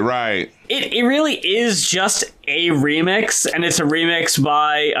 Right. It really is just a remix, and it's a remix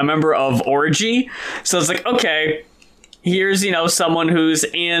by a member of Orgy. So it's like, okay, here's, someone who's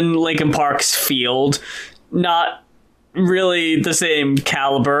in Linkin Park's field, not really the same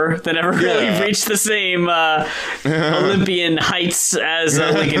caliber, that never really reached the same Olympian heights as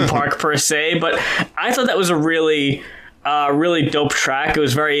Linkin Park per se, but I thought that was a really dope track. It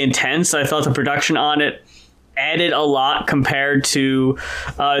was very intense. I thought the production on it added a lot compared to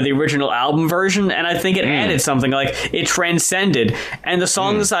the original album version, and I think it added something. Like, it transcended, and the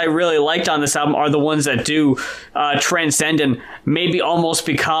songs I really liked on this album are the ones that do transcend and maybe almost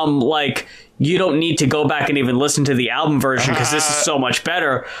become like, you don't need to go back and even listen to the album version because this is so much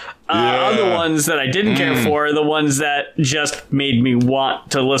better. Other ones that I didn't care for are the ones that just made me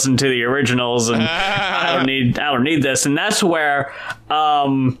want to listen to the originals, and I don't need this. And that's where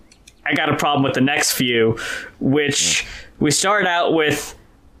I got a problem with the next few, which we start out with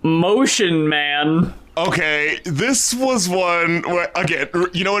Motion Man. Okay, this was one where, again,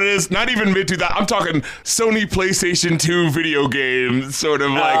 you know what it is? Not even mid to that. I'm talking Sony PlayStation 2 video game, sort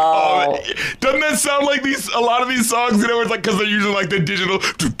of like. Doesn't that sound like a lot of these songs? It's like, because they're using like the digital, and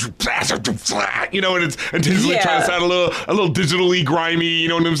it's intentionally trying to sound a little digitally grimy. You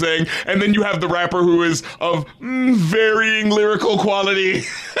know what I'm saying? And then you have the rapper who is of varying lyrical quality,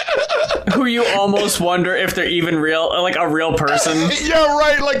 who you almost wonder if they're even real, like a real person. Yeah,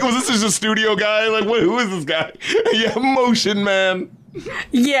 right. Like, was this just a studio guy? Like, what? Who is this guy? Yeah, Motion Man.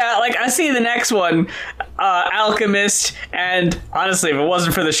 Yeah, like, I see the next one, Alchemist, and honestly, if it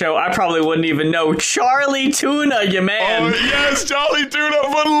wasn't for the show, I probably wouldn't even know Charlie Tuna, your man. Oh, yes, Charlie Tuna,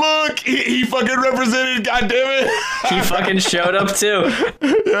 but look, he fucking represented, goddammit. He fucking showed up, too.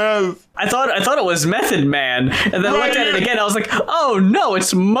 Yes. I thought it was Method Man, and then I looked at it again, I was like, oh no,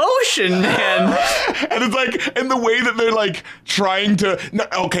 it's Motion Man. And it's like, and the way that they're like trying to,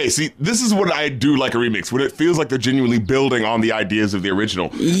 okay, see, this is what I do like a remix, when it feels like they're genuinely building on the ideas of the original.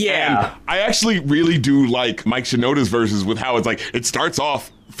 Yeah. And I actually really do like Mike Shinoda's verses with how it's like, it starts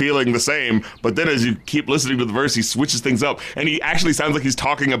off feeling the same, but then as you keep listening to the verse, he switches things up, and he actually sounds like he's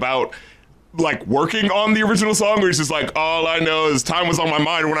talking about like working on the original song, where he's just like, all I know is time was on my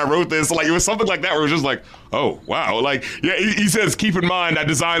mind when I wrote this. Like, it was something like that where it was just like, oh wow, like, yeah, he says, keep in mind I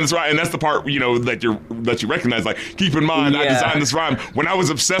designed this rhyme, and that's the part that you recognize, like, keep in mind I designed this rhyme when I was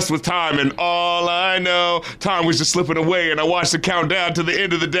obsessed with time, and all I know, time was just slipping away, and I watched it count down to the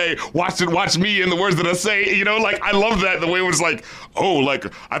end of the day, watch me and the words that I say, like, I love that, the way it was like, oh, like,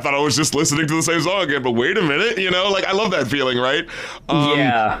 I thought I was just listening to the same song again, but wait a minute, like, I love that feeling, right?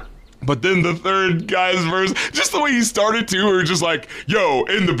 Yeah. But then the third guy's verse, just the way he started to, were just like, yo,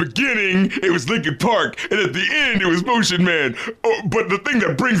 in the beginning, it was Linkin Park, and at the end, it was Motion Man. Oh, but the thing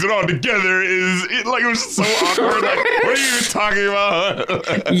that brings it all together is, it was so awkward. Like, what are you even talking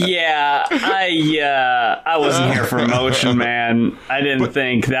about? Yeah, I wasn't here for Motion Man. I didn't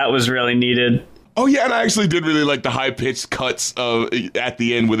think that was really needed. Oh, yeah, and I actually did really like the high-pitched cuts at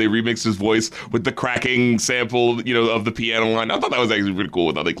the end where they remixed his voice with the cracking sample, of the piano line. I thought that was actually pretty cool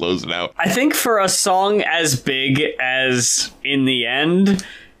with how they closed it out. I think for a song as big as In the End,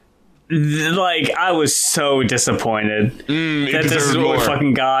 I was so disappointed that this is what we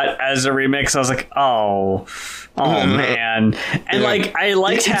fucking got as a remix. I was like, oh man. And I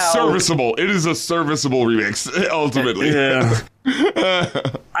liked how serviceable. It is a serviceable remix, ultimately. Yeah.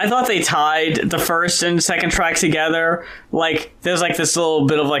 I thought they tied the first and second track together. There's this little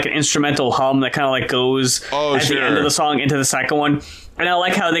bit of an instrumental hum that kind of goes at the end of the song into the second one. And I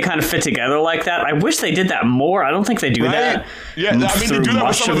like how they kind of fit together like that. I wish they did that more. I don't think they do that. Yeah, they do that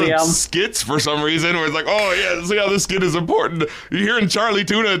with some of the skits for some reason, where it's like, oh yeah, see how this skit is important. You're hearing Charlie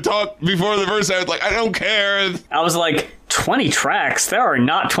Tuna talk before the verse. I was like, I don't care. I was like, 20 tracks? There are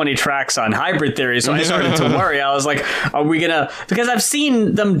not 20 tracks on Hybrid Theory, so I started to worry. I was like, are we gonna... Because I've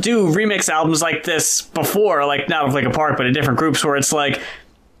seen them do remix albums like this before, not of Linkin Park, but in different groups, where it's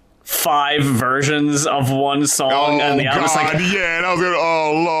 5 versions of one song and the album. Yeah, and I was going,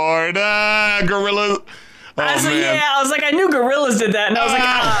 oh lord, Gorilla. I was like, I knew Gorillaz did that, and I was like,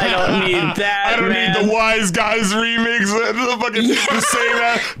 I don't need that. I don't need the Wise Guys remix. The same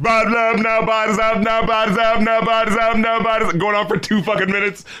now body's out, now body's out, now body's out, now body's out, going on for 2 fucking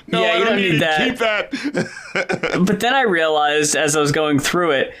minutes. No, I don't need that. Keep that. But then I realized as I was going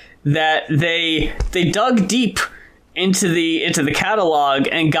through it that they dug deep into the catalog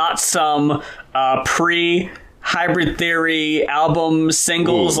and got some Hybrid Theory album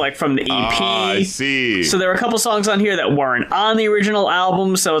singles from the EP. I see. So there were a couple songs on here that weren't on the original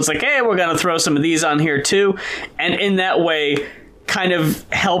album, so it's hey, we're gonna throw some of these on here too, and in that way kind of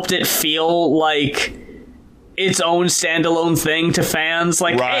helped it feel like its own standalone thing to fans.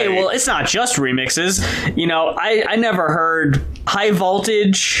 Hey, well, it's not just remixes. I never heard High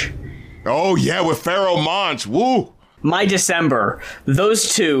Voltage. Oh yeah, with Pharoah Monch. Woo. My December.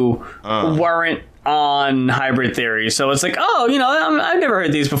 Those two weren't on Hybrid Theory, so it's I've never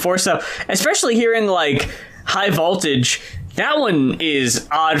heard these before. So especially hearing High Voltage, that one is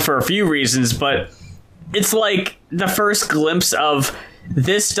odd for a few reasons, but it's the first glimpse of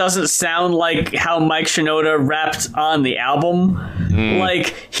this doesn't sound like how Mike Shinoda rapped on the album.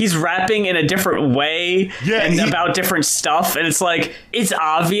 He's rapping in a different way about different stuff, and it's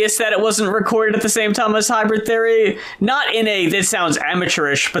obvious that it wasn't recorded at the same time as Hybrid Theory. Not in a, this sounds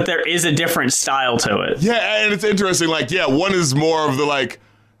amateurish, but there is a different style to it. Yeah, and it's interesting, one is more of the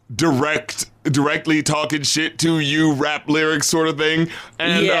directly talking shit to you rap lyrics sort of thing.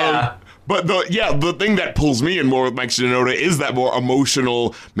 And but the thing that pulls me in more with Mike Shinoda is that more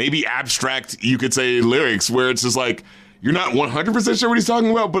emotional, maybe abstract, you could say, lyrics, where it's just you're not 100% sure what he's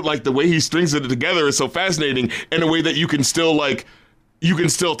talking about, but the way he strings it together is so fascinating in a way that you can still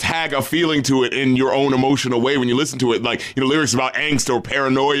tag a feeling to it in your own emotional way when you listen to it. Lyrics about angst or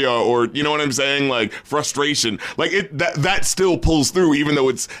paranoia or, you know what I'm saying? Frustration. That still pulls through, even though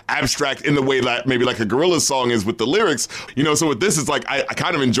it's abstract in the way that maybe a Gorillaz song is with the lyrics. So with this, it's I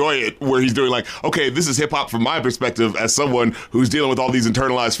kind of enjoy it where he's doing okay, this is hip hop from my perspective as someone who's dealing with all these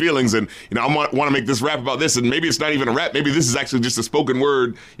internalized feelings. And, I want to make this rap about this. And maybe it's not even a rap. Maybe this is actually just a spoken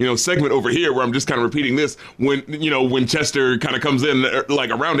word, segment over here where I'm just kind of repeating this when Chester kind of comes in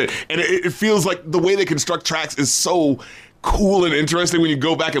around it, and it feels like the way they construct tracks is so cool and interesting when you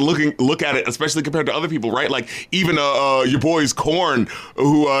go back and look at it, especially compared to other people, right? Even your boys Korn,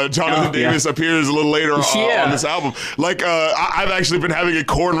 who Jonathan Davis appears a little later on this album. I've actually been having a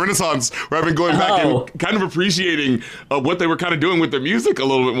Korn renaissance where I've been going back and kind of appreciating what they were kind of doing with their music a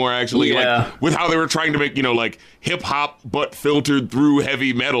little bit more, actually, with how they were trying to make hip hop but filtered through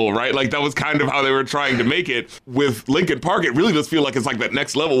heavy metal, right? That was kind of how they were trying to make it. With Linkin Park, it really does feel like it's that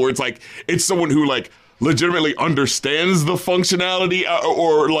next level where it's someone who legitimately understands the functionality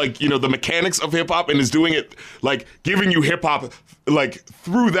or the mechanics of hip hop and is doing it giving you hip hop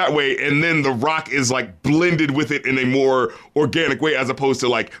through that way, and then the rock is blended with it in a more organic way as opposed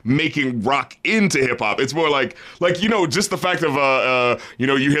to making rock into hip hop. It's more just the fact of you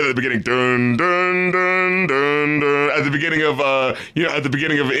hear at the beginning dun dun dun dun dun at the beginning of at the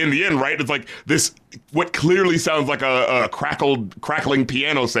beginning of In the End, right? It's this what clearly sounds like a crackling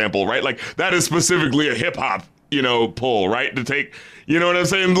piano sample, right? That is specifically a hip hop pull, right? To take, you know what I'm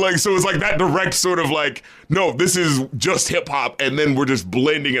saying? Like, so it's like that direct sort of like, no, this is just hip hop, and then we're just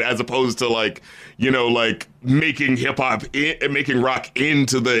blending it as opposed to like, like making hip hop and making rock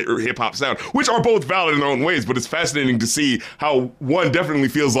into the hip hop sound, which are both valid in their own ways. But it's fascinating to see how one definitely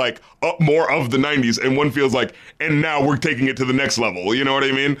feels like more of the 90s, and one feels like, and now we're taking it to the next level. You know what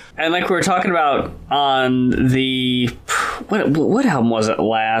I mean? And like we were talking about on the what album was it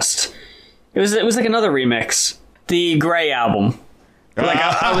last? It was like another remix, the Gray album. Like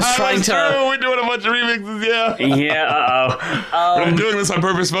I was trying to. True. We're doing a bunch of remixes, yeah. Yeah. We're doing this on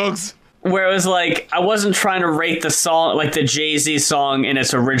purpose, folks. Where it was like, I wasn't trying to rate the song, like the Jay-Z song in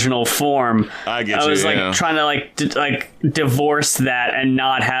its original form. I get you, I was like trying to divorce that and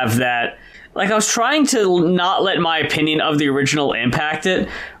not have that. Like I was trying to not let my opinion of the original impact it.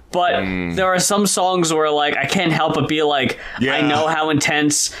 But there are some songs where, like, I can't help but be like, I know how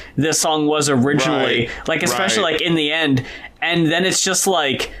intense this song was originally. Right. Like, especially, like, in the end. And then it's just,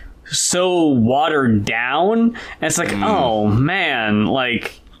 like, so watered down. And it's like, oh, man.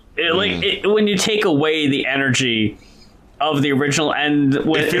 Like, when you take away the energy of the original, and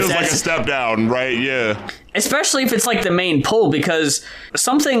when it feels like a step down, right? Yeah. Especially if it's, like, the main pull, because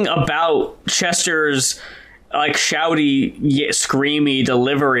something about Chester's like shouty, screamy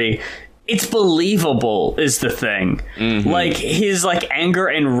delivery, it's believable is the thing. Like his like anger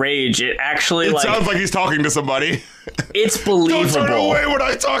and rage, it sounds like he's talking to somebody. It's believable. Don't turn away when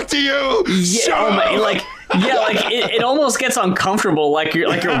I talk to you. It almost gets uncomfortable. Like you're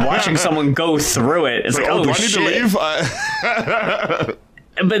watching someone go through it. It's like, oh, do I need to leave?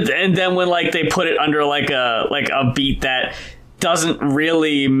 And then when like they put it under like a beat that doesn't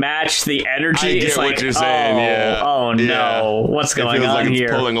really match the energy. I get it's what like, you're saying, yeah. Oh no, what's going on here?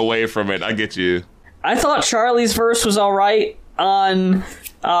 It's pulling away from it. I get you. I thought Charlie's verse was all right on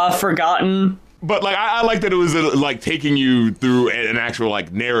Forgotten. But like I like that it was like taking you through an actual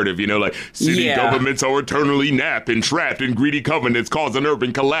like narrative, like city governments are eternally napped and trapped in greedy covenants, cause an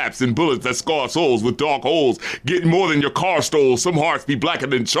urban collapse and bullets that scar souls with dark holes, getting more than your car stole. Some hearts be blacker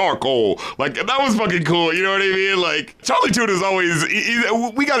than charcoal. Like that was fucking cool. You know what I mean? Like Charlie Tune is always.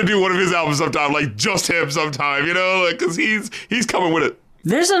 We got to do one of his albums sometime, like just him sometime. Like because he's coming with it.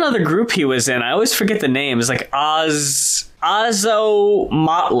 There's another group he was in. I always forget the name. It's like Ozzo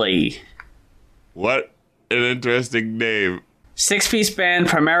Motley. What an interesting name. 6-piece band,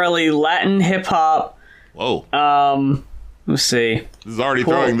 primarily Latin hip-hop. Whoa. Let's see. This is already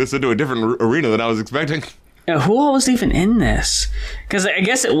throwing this into a different arena than I was expecting. Who all was even in this? Because I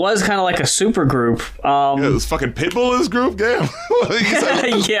guess it was kind of like a super group. Yeah, this fucking Pitbull, this group? Damn.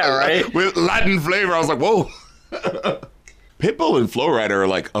 Yeah, right? With Latin flavor, I was like, whoa. Pitbull and Flo Rida are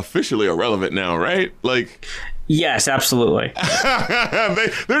like officially irrelevant now, right? Like... Yes, absolutely.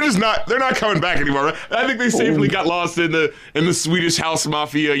 They're not coming back anymore. Right? I think they safely got lost in the Swedish house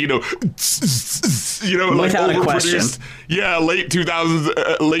mafia, like without a question. Yeah, late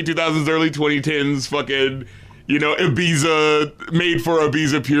 2000s, early 2010s, fucking, Ibiza, made for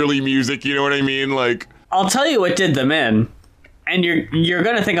Ibiza purely music, you know what I mean? Like, I'll tell you what did them in, and you're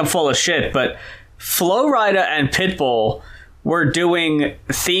gonna think I'm full of shit, but Flo Rida and Pitbull were doing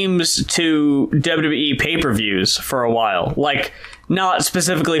themes to WWE pay-per-views for a while. Like, not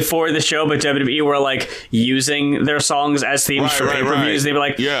specifically for the show, but WWE were, like, using their songs as themes for pay-per-views. Right. They'd be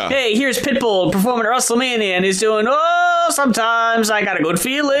like, hey, here's Pitbull performing at WrestleMania, and he's doing, sometimes I got a good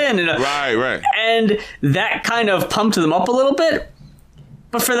feeling. And, right. And that kind of pumped them up a little bit.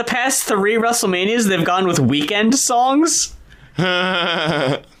 But for the past 3 WrestleManias, they've gone with Weekend songs.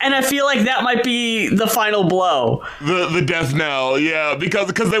 And I feel like that might be the final blow. The death knell, yeah,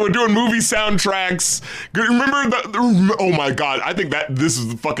 because they were doing movie soundtracks. Remember oh my god, I think that this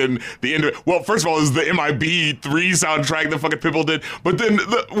is fucking the end of it. Well, first of all, this is the MIB 3 soundtrack that fucking Pitbull did. But then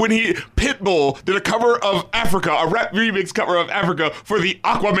when Pitbull did a cover of Africa, a rap remix cover of Africa for the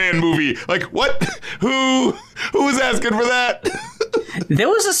Aquaman movie. Like, what? Who was asking for that? There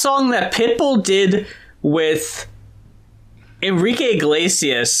was a song that Pitbull did with Enrique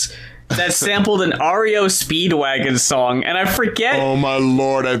Iglesias that sampled an REO Speedwagon song, and I forget. Oh my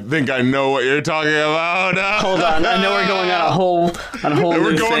lord! I think I know what you're talking about. Hold on, I know we're going on a whole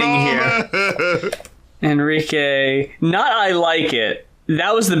new thing here. Enrique, not I Like It.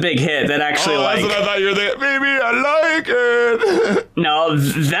 That was the big hit that actually that's what I thought you were there. Maybe I like it. No,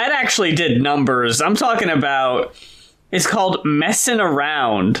 that actually did numbers. I'm talking about. It's called Messin'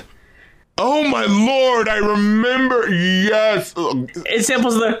 Around. Oh my lord, I remember. Yes. It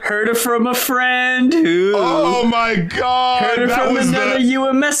samples the "Heard it from a friend who." Oh my god. Heard it from another. You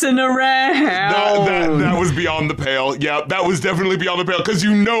were messing around. That was beyond the pale. Yeah, that was definitely beyond the pale. Because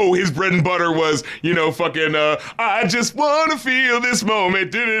you know his bread and butter was, fucking, I just want to feel this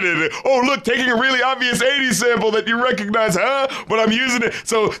moment. Oh, look, taking a really obvious 80s sample that you recognize, huh? But I'm using it.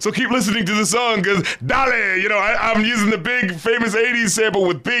 So keep listening to the song because, dale, I'm using the big famous 80s sample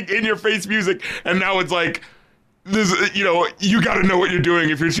with big in-your-face music. And now it's like, this, you got to know what you're doing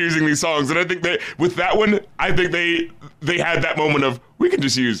if you're choosing these songs. And I think that with that one, I think they had that moment of, we can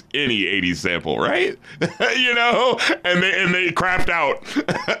just use any 80s sample, right? And they crapped out.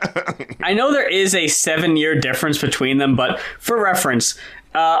 I know there is a 7-year difference between them, but for reference,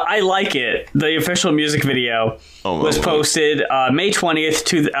 I like it. The official music video was posted May 20th,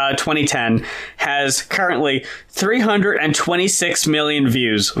 2010, has currently 326 million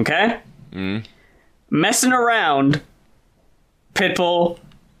views, okay? Messing Around, Pitbull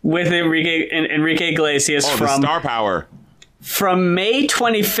with Enrique Iglesias from... star power. From May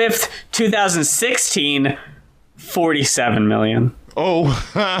 25th, 2016, 47 million. Oh,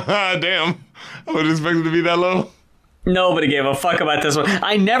 damn. I would expect it to be that low. Nobody gave a fuck about this one.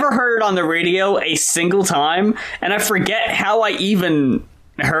 I never heard it on the radio a single time, and I forget how I even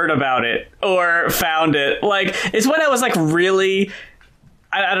heard about it or found it. Like, it's when I was like really...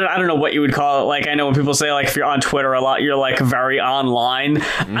 I don't know what you would call it. Like, I know when people say, like, if you're on Twitter a lot, you're, like, very online.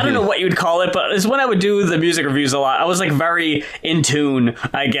 Mm-hmm. I don't know what you would call it, but it's when I would do the music reviews a lot. I was, like, very in tune,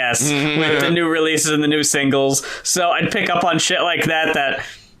 I guess, with the new releases and the new singles. So I'd pick up on shit like that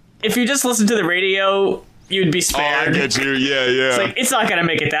if you just listen to the radio, you'd be spared. Oh, I get you. Yeah. It's like, it's not going to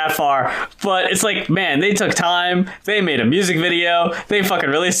make it that far. But it's like, man, they took time. They made a music video. They fucking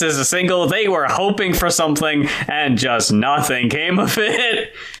released it as a single. They were hoping for something, and just nothing came of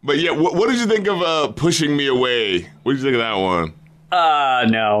it. But yeah, what did you think of Pushing Me Away? What did you think of that one?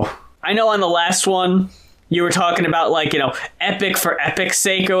 No. I know on the last one, you were talking about, like, epic for epic's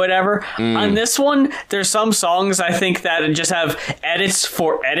sake or whatever. On this one, there's some songs I think that just have edits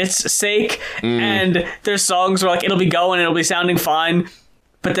for edits' sake. And there's songs where, like, it'll be going and it'll be sounding fine.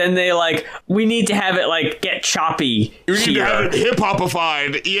 But then they, like, we need to have it, like, get choppy. We need to have it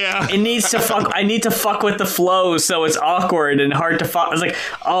hip-hopified, yeah. It needs to I need to fuck with the flow so it's awkward and hard to fuck. I was like,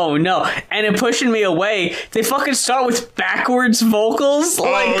 oh, no. And in Pushing Me Away, they fucking start with backwards vocals.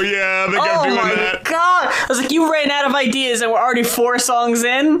 Like, oh, yeah, they kept doing that. Oh, my God. I was like, you ran out of ideas and we're already 4 songs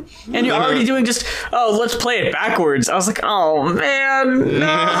in? And you're already doing just, let's play it backwards. I was like, oh, man,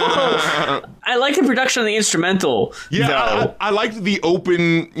 no. I like the production of the instrumental, though. I liked the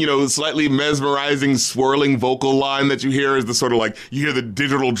open, slightly mesmerizing, swirling vocal line that you hear as the sort of like, you hear the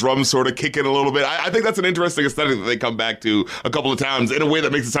digital drums sort of kick in a little bit. I think that's an interesting aesthetic that they come back to a couple of times in a way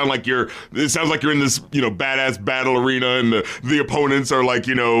that makes it sound like you're in this, badass battle arena and the opponents are like,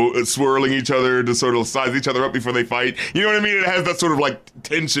 swirling each other to sort of size each other up before they fight. You know what I mean? It has that sort of like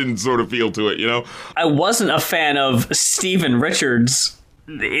tension sort of feel to it, I wasn't a fan of Steven Richards.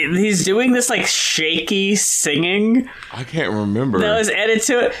 He's doing this like shaky singing. I can't remember. That was added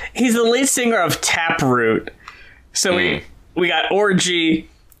to it. He's the lead singer of Taproot. So we got Orgy.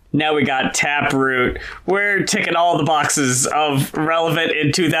 Now we got Taproot. We're ticking all the boxes of relevant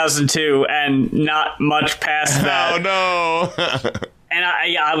in 2002 and not much past that. Oh no. And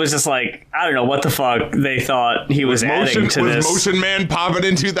I was just like, I don't know what the fuck they thought he was adding to this. Was Motion Man popping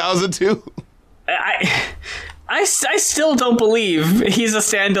in 2002? I still don't believe he's a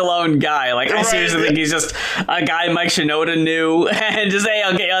standalone guy. Like, I seriously think he's just a guy Mike Shinoda knew and just, hey,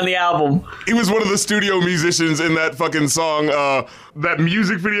 I'll get you on the album. He was one of the studio musicians in that fucking song, that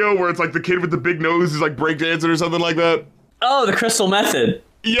music video where it's like the kid with the big nose is like breakdancing or something like that. Oh, the Crystal Method.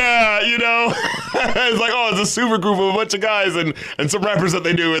 Yeah, it's like, it's a super group of a bunch of guys and some rappers that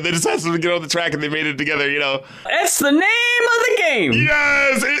they knew, and they just asked them to get on the track and they made it together, It's the name of the game.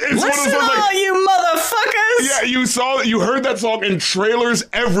 Yes, it's Listen, one of those songs like, you motherfuckers. Yeah, you heard that song in trailers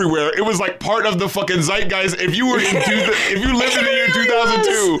everywhere. It was like part of the fucking zeitgeist. If you were if you lived in the year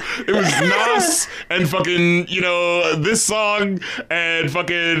 2002, it was Nas and fucking this song and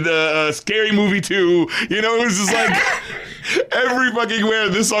fucking Scary Movie 2. It was just like. Every fucking where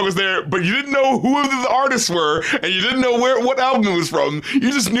this song was there, but you didn't know who the artists were, and you didn't know what album it was from.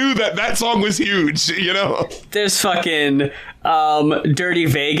 You just knew that song was huge, There's fucking Dirty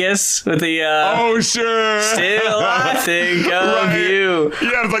Vegas with the oh sure. Still I think of you.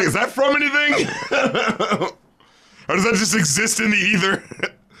 Yeah, it's like, is that from anything? Or does that just exist in the ether?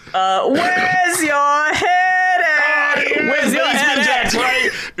 Where's your head at? Yeah, Where's your head at?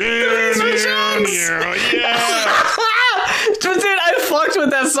 Right? Yeah. But dude, I fucked with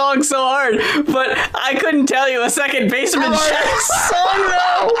that song so hard, but I couldn't tell you a second Basement Jaxx song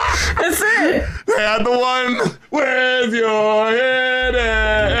though. That's it. They had the one, where's your head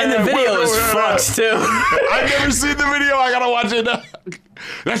at? And the video is fucked too. I've never seen the video. I gotta watch it.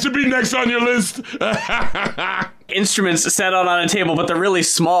 That should be next on your list. Instruments set out on a table, but they're really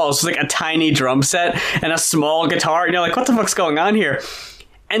small. So it's like a tiny drum set and a small guitar. And you're like, what the fuck's going on here?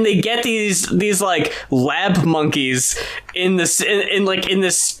 And they get these like lab monkeys in this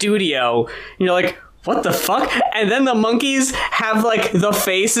studio. And you're like, what the fuck? And then the monkeys have like the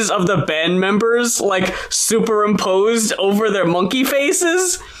faces of the band members like superimposed over their monkey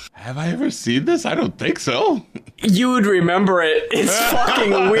faces. Have I ever seen this? I don't think so. You would remember it. It's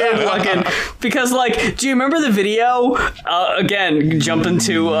fucking weird looking. Because, like, do you remember the video? Again, jump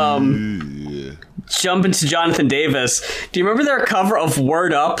into Jonathan Davis. Do you remember their cover of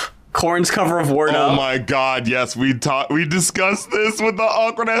Word Up? Korn's cover of Word Up. Oh my god, yes, we discussed this with the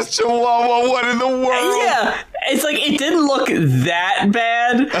awkward ass chihuahua. What in the world? Yeah, it's like it didn't look that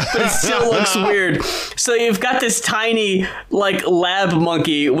bad, but it still looks weird. So you've got this tiny like lab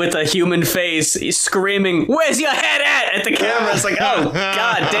monkey with a human face screaming, "Where's your head at?" the camera. It's like, oh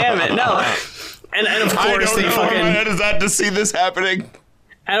god damn it, no. And of course they fucking. Where my head is at to see this happening.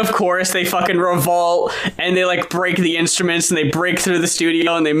 And of course, they fucking revolt, and they, like, break the instruments, and they break through the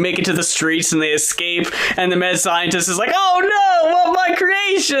studio, and they make it to the streets, and they escape, and the mad scientist is like, oh no, what my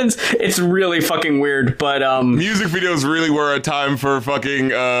creations? It's really fucking weird, but, Music videos really were a time for fucking,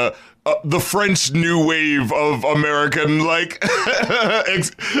 the French new wave of American, like...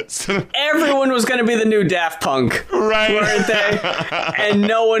 Everyone was gonna be the new Daft Punk. Right. Weren't they? And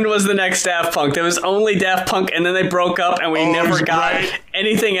no one was the next Daft Punk. There was only Daft Punk, and then they broke up, and we never got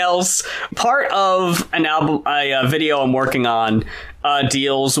anything else. Part of an album, a video I'm working on,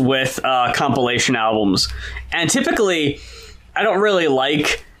 deals with compilation albums. And typically, I don't really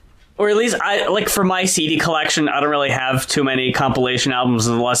like... Or at least, I like for my CD collection, I don't really have too many compilation albums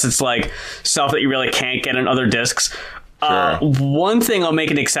unless it's like stuff that you really can't get on other discs. Sure. One thing I'll make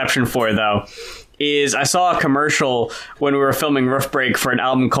an exception for, though, is I saw a commercial when we were filming Roof Break for an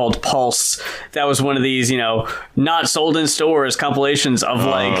album called Pulse. That was one of these, you know, not sold in stores compilations of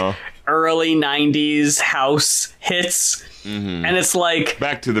like early 90s house hits. Mm-hmm. And it's like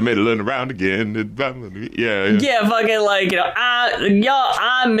back to the middle and around again. Yeah, fucking like, you know,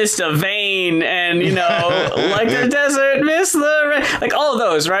 I'm Mr. Vane, and you know, like the desert, miss the rain, like all of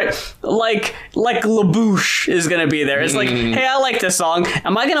those, right? Like LaBouche is gonna be there. It's like, hey, I like this song.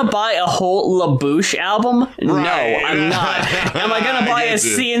 Am I gonna buy a whole LaBouche album? Right. No, I'm not. Am I gonna buy a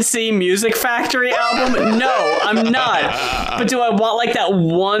CNC Music Factory album? No, I'm not. But do I want like that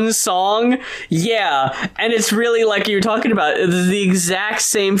one song? Yeah, and it's really like you're talking about, the exact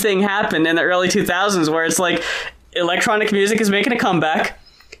same thing happened in the early 2000s where it's like electronic music is making a comeback.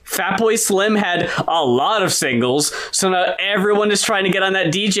 Fatboy Slim had a lot of singles, so now everyone is trying to get on that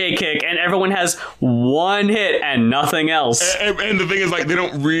DJ kick, and everyone has one hit and nothing else. And the thing is, like, they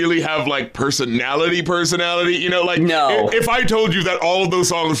don't really have, like, personality, you know? Like, no. If I told you that all of those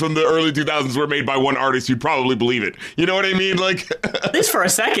songs from the early 2000s were made by one artist, you'd probably believe it. You know what I mean? Like, at least for a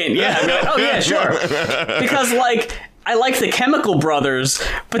second, yeah. I'd be like, oh, yeah, sure. Because, like... I like the Chemical Brothers,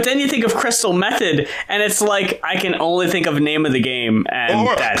 but then you think of Crystal Method, and it's like, I can only think of Name of the Game, and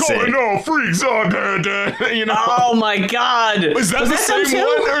that's it. Calling all freaks on, you know? Oh my god! Was that the same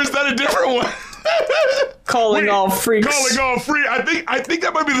one, or is that a different one? Calling all freaks. Calling all freaks. I think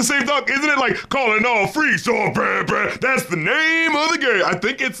that might be the same song, isn't it? Like, calling all freaks. Oh, that's the name of the game. I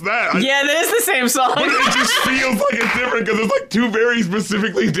think it's that. Yeah, that is the same song. But it just feels like it's different because it's like two very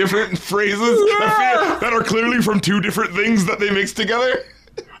specifically different phrases that are clearly from two different things that they mix together.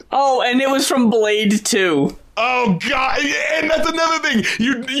 Oh, and it was from Blade 2. Oh god, and that's another thing.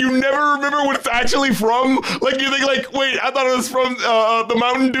 You never remember what it's actually from. Like you think, like, wait, I thought it was from the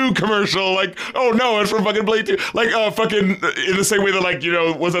Mountain Dew commercial. Like, oh no, it's from fucking Blade 2. Like fucking in the same way that, like, you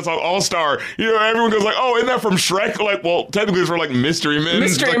know, what's that song, All Star? You know, everyone goes like, oh, isn't that from Shrek? Like, well, technically it's from like Mystery Men.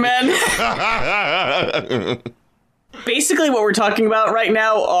 Mystery Men. Basically, what we're talking about right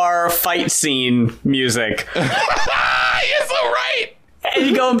now are fight scene music. You're so right. And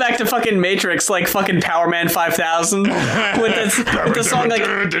you going back to fucking Matrix, like fucking Power Man 5000 with the song, like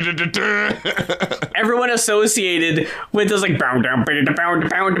everyone associated with those like it's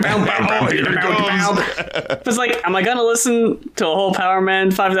like, am I gonna listen to a whole Power Man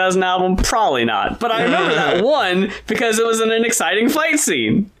 5000 album? Probably not. But I remember that one because it was an exciting fight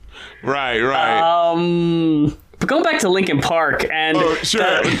scene. Right. But going back to Linkin Park and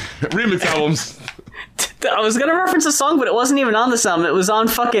remix albums. I was gonna reference a song, but it wasn't even on this album. It was on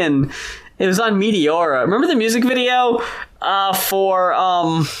fucking It was on Meteora. Remember the music video for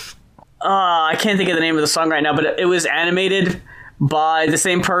I can't think of the name of the song right now, but it was animated by the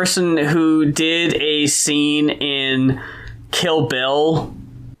same person who did a scene in Kill Bill.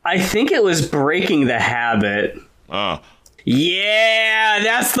 I think it was Breaking the Habit. Yeah,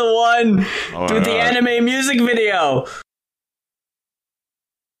 that's the one with the anime music video.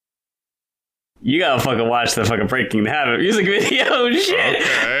 You gotta fucking watch the fucking Breaking the Habit music video. Shit.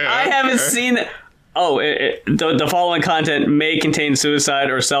 Okay. I haven't seen it. Oh, the following content may contain suicide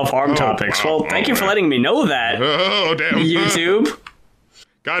or self-harm topics. Well, thank you for letting me know that. Oh, damn. YouTube.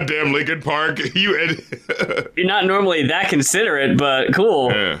 Goddamn Linkin Park. You're not normally that considerate, but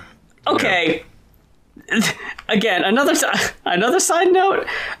cool. Yeah. Okay. Yeah. Again, another side note.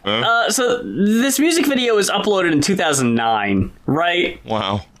 So this music video was uploaded in 2009, right?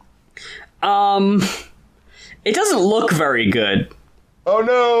 Wow. It doesn't look very good. Oh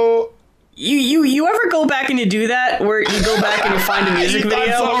no. You ever go back and you do that where you go back and you find a music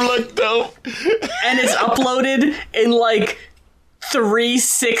video look dope and it's uploaded in like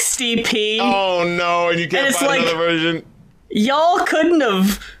 360p? Oh no, and you can't find another version. Y'all couldn't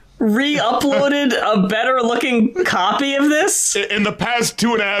have re-uploaded a better looking copy of this? In the past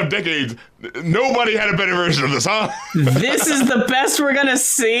 2.5 decades, nobody had a better version of this, huh? This is the best we're gonna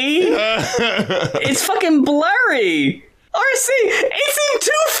see? It's fucking blurry. RC, it's in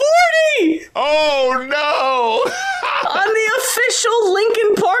 240! Oh no! On the official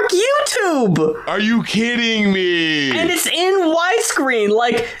Linkin Park YouTube! Are you kidding me? And it's in widescreen,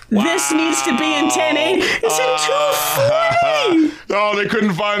 like, this needs to be in 1080. It's in 240! Oh, they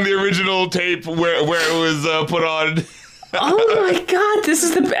couldn't find the original tape where it was put on. Oh my god, this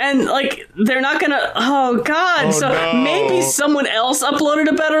is and like, they're not gonna, oh god, maybe someone else uploaded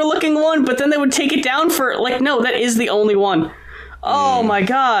a better looking one, but then they would take it down for, like, no, that is the only one. Oh my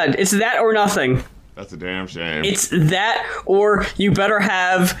god, it's that or nothing. That's a damn shame. It's that, or you better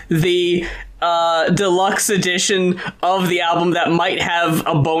have the deluxe edition of the album that might have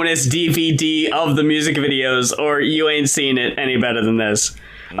a bonus DVD of the music videos, or you ain't seen it any better than this.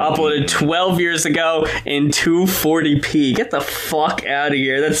 Uploaded 12 years ago in 240p. Get the fuck out of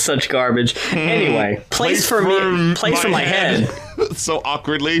here. That's such garbage. Anyway, place for my head. So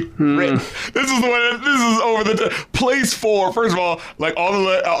awkwardly written. This is the one. This is over the place for. First of all, like all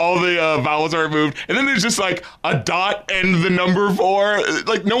the vowels are removed, and then there's just like a dot and the number 4.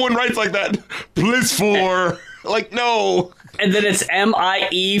 Like no one writes like that. Place for. Like no. And then it's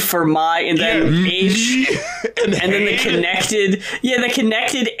MIE for my, and then H, and then the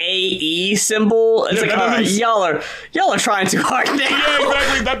connected AE symbol. It's like, all right, y'all are trying too hard now. Yeah,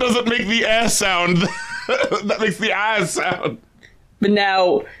 exactly. That doesn't make the ass sound. That makes the eyes sound. But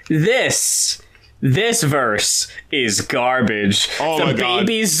now this verse is garbage. Oh my god. The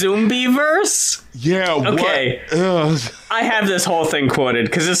Baby Zombie verse? Yeah, okay. What? I have this whole thing quoted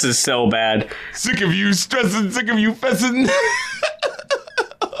because this is so bad. Sick of you stressing, sick of you fessing.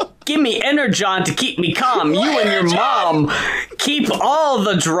 Give me Energon to keep me calm. You and your mom keep all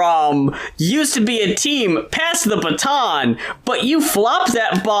the drum. Used to be a team, pass the baton, but you flop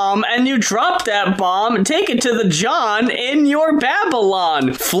that bomb and you drop that bomb and take it to the John in your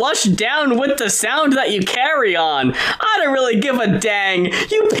Babylon. Flush down with the sound that you carry on. I don't really give a dang.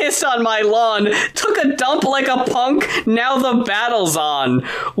 You pissed on my lawn, took a dump like a punk, now the battle's on.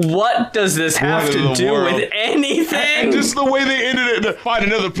 What does this have to do with anything? And just the way they ended it, find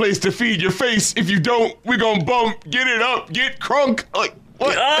another place to feed your face. If you don't, we're gonna bump. Get it up. Get crunk. Like,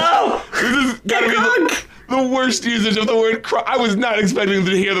 what? Oh! This has gotta be the worst usage of the word crunk. I was not expecting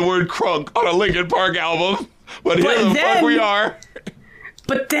to hear the word crunk on a Linkin Park album. But here the fuck we are.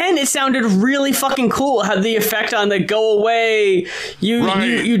 But then it sounded really fucking cool. It had the effect on the go away.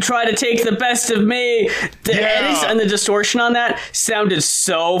 You try to take the best of me. The edits and the distortion on that sounded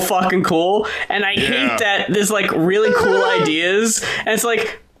so fucking cool. And I hate that there's like really cool ideas. And it's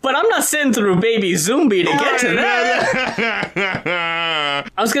like, but I'm not sitting through Baby Zombie to get to that.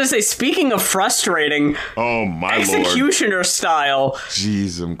 I was going to say, speaking of frustrating, oh my executioner Lord. Style.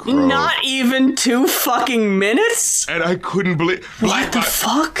 Jeez, crow. Not even 2 fucking minutes? And I couldn't believe... What the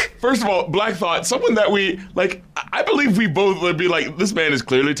fuck? First of all, Black Thought, someone that we, like, I believe we both would be like, this man is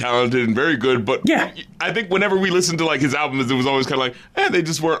clearly talented and very good, but yeah. I think whenever we listened to, like, his albums, it was always kind of like, they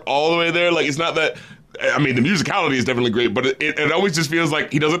just weren't all the way there. Like, it's not that... I mean, the musicality is definitely great, but it always just feels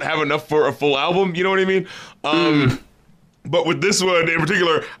like he doesn't have enough for a full album. You know what I mean? But with this one in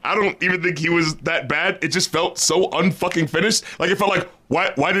particular, I don't even think he was that bad. It just felt so unfucking finished. Like, it felt like,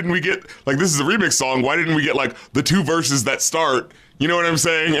 why didn't we get, like, this is a remix song. Why didn't we get, like, the 2 verses that start, You know what I'm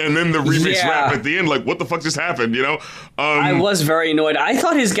saying? And then the remix Yeah. rap at the end, like, what the fuck just happened, you know? I was very annoyed. I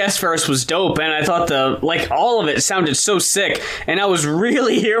thought his guest verse was dope, and I thought all of it sounded so sick, and I was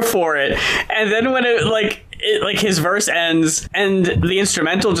really here for it. And then when his verse ends and the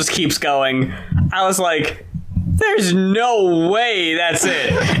instrumental just keeps going, I was like, there's no way that's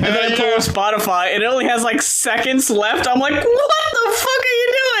it. And then I pull up Spotify and it only has like seconds left. I'm like, what the fuck are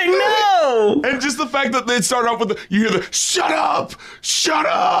you doing? No! And just the fact that they start off with you hear the shut up!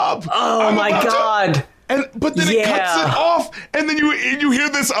 Oh my god. But then it cuts it off, and then you hear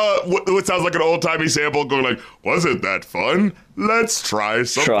this what sounds like an old timey sample going like, "Wasn't that fun? Let's try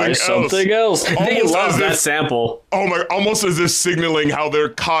something else." They love that sample. Oh my! Almost as if signaling how they're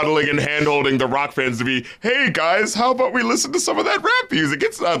coddling and handholding the rock fans to be, "Hey guys, how about we listen to some of that rap music?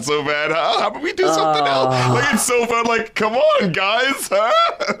 It's not so bad, huh? How about we do something else? Like it's so fun. Like, come on, guys, huh?"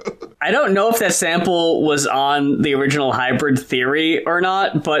 I don't know if that sample was on the original Hybrid Theory or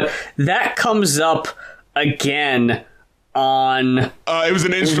not, but that comes up again on it was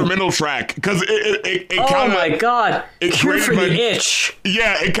an instrumental track because it oh kinda, my god, it Cure for grated the Itch.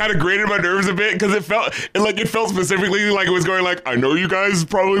 Yeah, it kind of grated my nerves a bit because it felt specifically like it was going like, I know you guys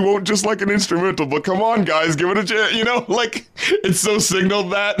probably won't just like an instrumental, but come on guys, give it a chance, you know, like it's so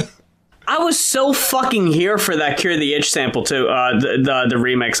signaled that. I was so fucking here for that Cure the Itch sample too, the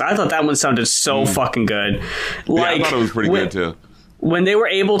remix. I thought that one sounded so fucking good. Like, yeah, I thought it was pretty good too. When they were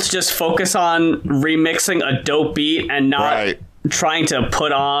able to just focus on remixing a dope beat and not trying to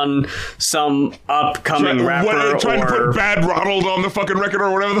put on some upcoming rapper trying to put Bad Ronald on the fucking record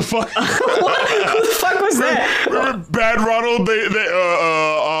or whatever the fuck. What the fuck was that? Remember Bad Ronald?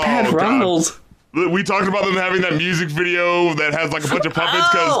 Bad Ronald. We talked about them having that music video that has like a bunch of puppets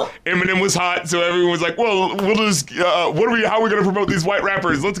because Eminem was hot, so everyone was like, "Well, we'll just how are we going to promote these white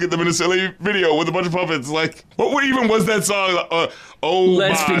rappers? Let's get them in a silly video with a bunch of puppets." Like, what even was that song?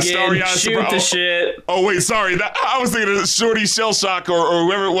 Let's begin. Shoot the shit. Oh wait, sorry. I was thinking of Shorty Shell Shock or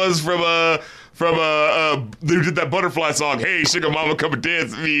whoever it was from they did that Butterfly song. Hey, sugar mama, come and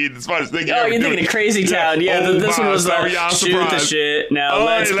dance with me. The smartest thing you ever you're thinking of Crazy Town. Yeah, this one was shoot the shit. Now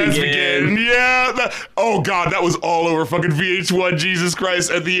let's begin. Yeah. Oh god, that was all over fucking VH1. Jesus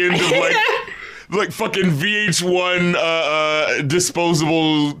Christ! At the end of like fucking VH1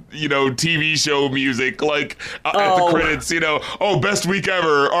 disposable, you know, TV show music, like at the credits, you know, best week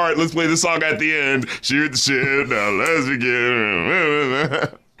ever. All right, let's play the song at the end. Shoot the shit. Now let's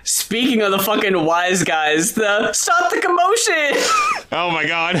begin. Speaking of the fucking wise guys, Stop the Commotion! Oh my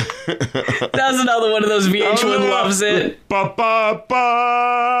god. That's another one of those VH1 loves it. Ba ba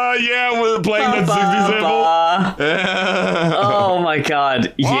ba. Yeah, we're playing that 60 sample. Oh my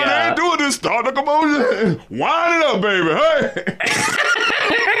god. Yeah. All they doing is Start the Commotion. Wind it up, baby. Hey.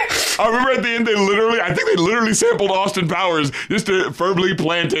 I remember at the end, I think they literally sampled Austin Powers just to firmly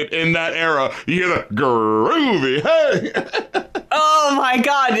plant it in that era. You hear the groovy, hey. Oh my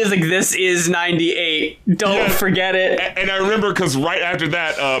god, it's like, this is 98. Don't forget it. And I remember because right after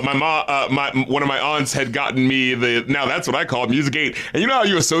that, my mom, one of my aunts had gotten me now that's what I call Music 8. And you know how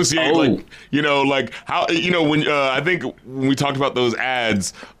you associate, like, you know, like how, you know, when, I think when we talked about those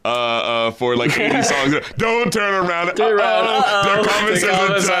ads, for like 80 songs, don't turn around. Their comments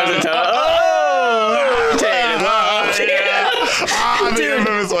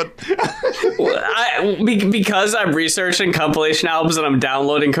because I'm researching compilation albums and I'm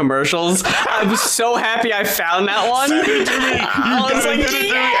downloading commercials, I'm so happy I found that one. Send it to me.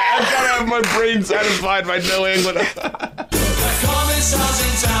 I've got to have my brain satisfied by knowing what.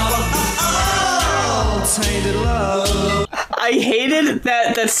 I hated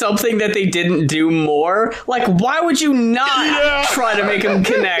that that's something that they didn't do more. Like, why would you not try to make them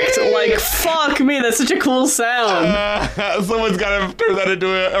connect? Like, fuck me, that's such a cool sound. Someone's got to turn that into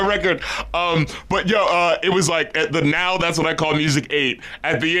a record. But it was like at the now that's what I call Music 8.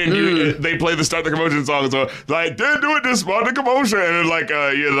 At the end, they play the Start the Commotion song. So like, didn't do it to Start the Commotion, and then like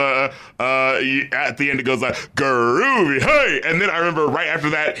at the end it goes like groovy, hey. And then I remember right after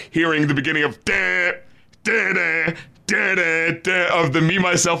that hearing the beginning of of the Me,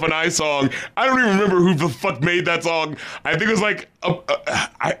 Myself, and I song. I don't even remember who the fuck made that song. I think it was like,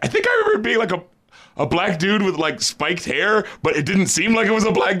 I think I remember it being like a black dude with like spiked hair, but it didn't seem like it was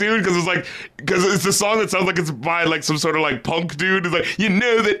a black dude because it's a song that sounds like it's by like some sort of like punk dude. It's like, you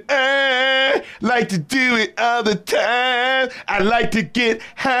know that I like to do it all the time. I like to get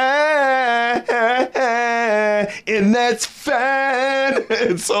high, and that's fine.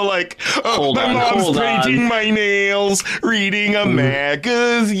 And so like, my mom's painting my nails, reading a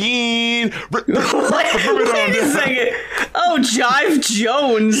magazine. Wait a second. Oh, Jive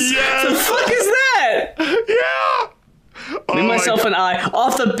Jones. Yes. The fuck is that? Yeah. Me, Myself, and I,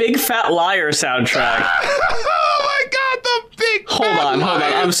 off the Big Fat Liar soundtrack. Oh my God, the Big Hold on.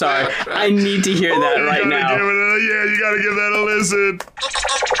 I'm sorry. I need to hear that right now. You gotta give that a listen.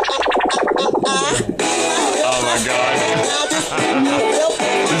 Oh my God.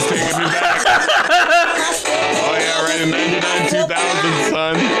 Just taking me back. Oh yeah, right in 99, 2000,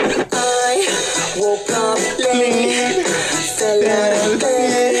 son. I woke up late, fell out of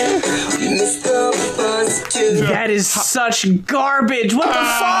bed, missed the bus to... That is such garbage. What the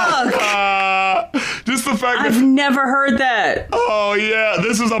fuck? Just the fact I've never heard that. Oh yeah,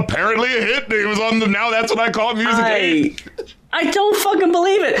 this is apparently a hit. It was on the Now That's What I Call Music. I don't fucking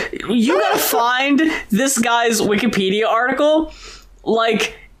believe it. You gotta find this guy's Wikipedia article.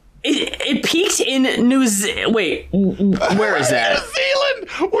 Like, it peaked in Wait, where is that? New Zealand.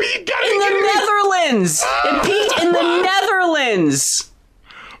 Where you got In the Netherlands. It peaked in the Netherlands.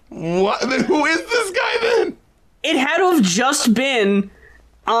 What? Then who is this guy then? It had to have just been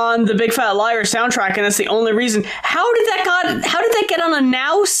on the Big Fat Liar soundtrack, and that's the only reason. How did that get on a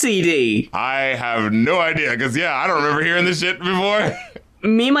Now CD? I have no idea, because I don't remember hearing this shit before.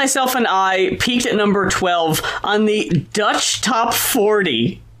 Me, Myself, and I peaked at number 12 on the Dutch Top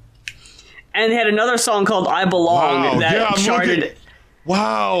 40. And they had another song called I Belong that charted.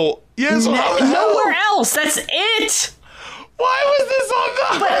 Wow. Yes, nowhere else. That's it. Why was this on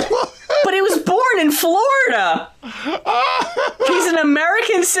the... But he was born in Florida. He's an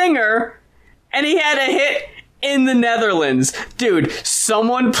American singer, and he had a hit in the Netherlands. Dude,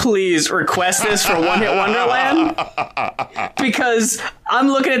 someone please request this for One Hit Wonderland. Because I'm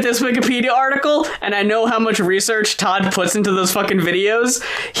looking at this Wikipedia article, and I know how much research Todd puts into those fucking videos.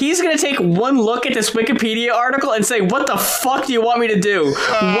 He's going to take one look at this Wikipedia article and say, what the fuck do you want me to do?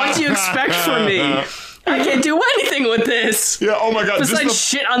 What do you expect from me? I can't do anything with this. Yeah, oh my God. Besides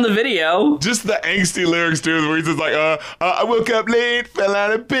shit on the video. Just the angsty lyrics, too, where he's just like, I woke up late, fell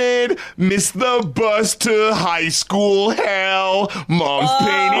out of bed, missed the bus to high school hell, mom's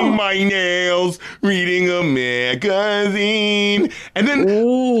painting my nails, reading a magazine. And then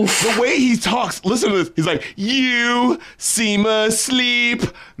the way he talks, listen to this. He's like, you seem asleep,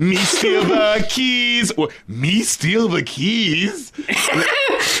 me steal the keys. Me steal the keys?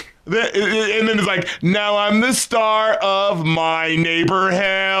 And then it's like, now I'm the star of my neighbor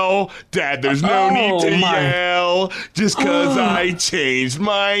hell. Dad, there's no need to yell just because I changed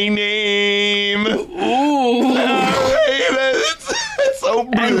my name. Ooh. It's so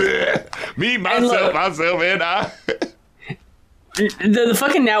bleh. Me, myself, and I. The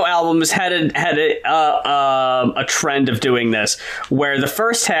fucking Now album has had a trend of doing this, where the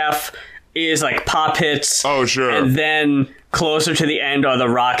first half is like pop hits. Oh, sure. And then closer to the end are the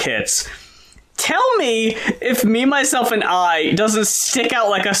rock hits. Tell me if Me, Myself, and I doesn't stick out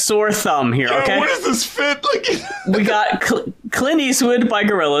like a sore thumb here, okay? Where does this fit? We got Clint Eastwood by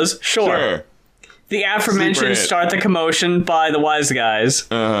Gorillaz, sure. The aforementioned Start the Commotion by the Wise Guys.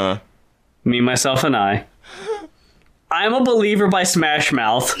 Me, Myself, and I. I'm a Believer by Smash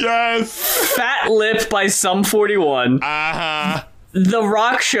Mouth. Yes. Fat Lip by Sum 41. The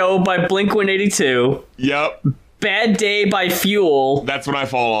Rock Show by Blink-182. Yep. Bad Day by Fuel. That's when I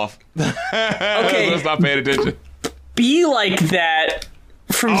fall off. Okay. Let's not paying attention. Be Like That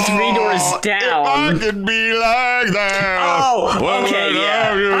from Three Doors Down. If I could be like that. Okay, yeah.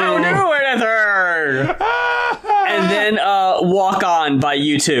 I'll do anything. And then Walk On by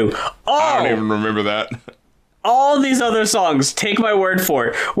U2. I don't even remember that. All these other songs, take my word for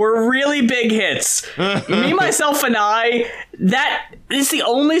it, were really big hits. Me, Myself, and I, that is the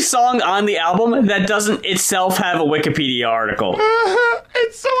only song on the album that doesn't itself have a Wikipedia article.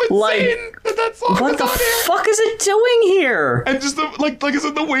 It's so insane that song what the fuck is it doing here? And just like I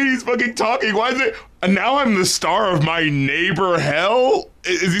said, the way he's fucking talking. Why is it? And now I'm the star of my neighbor hell.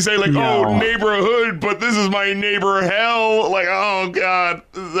 Is he saying like, oh, neighborhood, but this is my neighbor hell? Like, oh God,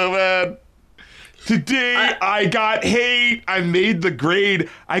 this is so bad. Today I got hate. I made the grade.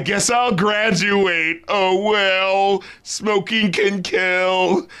 I guess I'll graduate. Oh well, smoking can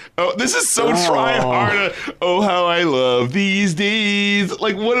kill. Oh, this is so try hard. Oh, how I love these days.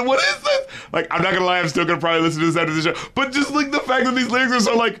 Like, what is this? Like, I'm not gonna lie. I'm still gonna probably listen to this after the show. But just like the fact that these lyrics are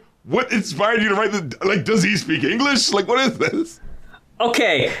so like, what inspired you to write this? Like, does he speak English? Like, what is this?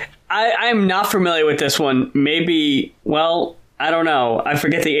 Okay, I'm not familiar with this one. Maybe, well, I don't know. I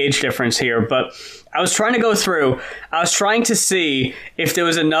forget the age difference here, but I was trying to go through. I was trying to see if there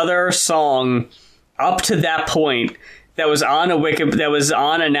was another song up to that point that was on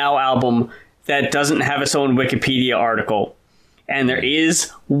a Now album that doesn't have its own Wikipedia article. And there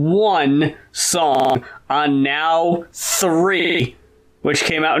is one song on Now 3, which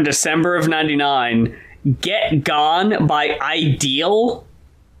came out in December of '99. Get Gone by Ideal.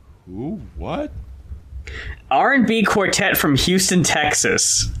 Ooh, what? R&B quartet from Houston,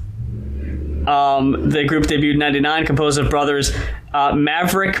 Texas. The group debuted in 99, composed of brothers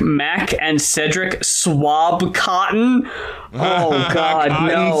Maverick Mack and Cedric Swab Cotton. Oh, God, Cotton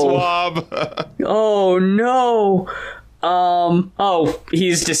no. Swab. Oh, no.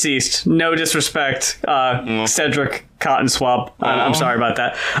 He's deceased. No disrespect, Cedric Cotton Swab. I'm sorry about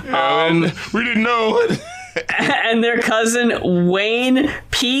that. Yeah, we didn't know. And their cousin Wayne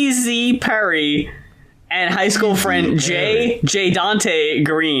P.Z. Perry and high school friend J. Dante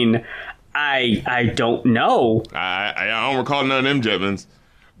Green. I don't know. I don't recall none of them Jetmans.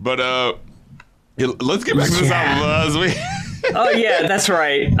 But let's get back to this album. Oh yeah, that's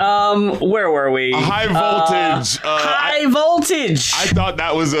right. Where were we? High Voltage. High Voltage. I thought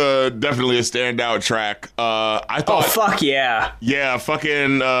that was definitely a standout track. I thought. Oh fuck yeah. Yeah,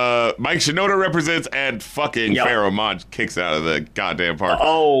 fucking Mike Shinoda represents, and fucking Pharaoh Monch kicks out of the goddamn park.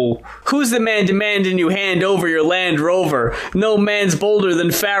 Oh, who's the man demanding you hand over your Land Rover? No man's bolder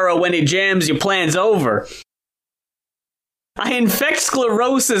than Pharaoh when he jams your plans over. I infect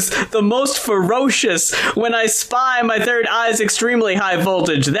sclerosis, the most ferocious, when I spy my third eye's extremely high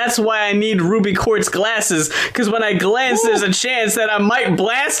voltage. That's why I need ruby quartz glasses, because when I glance, there's a chance that I might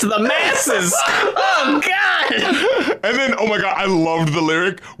blast the masses. Oh, God! And then, oh my God, I loved the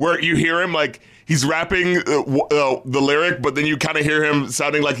lyric where you hear him like, he's rapping the lyric, but then you kind of hear him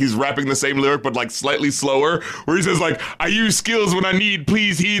sounding like he's rapping the same lyric, but like slightly slower, where he says like, I use skills when I need,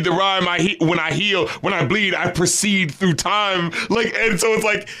 please heed the rhyme. When I heal, when I bleed, I proceed through time. Like, and so it's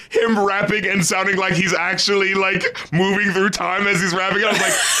like him rapping and sounding like he's actually like moving through time as he's rapping. I was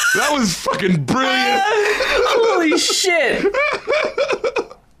like, that was fucking brilliant. Holy shit.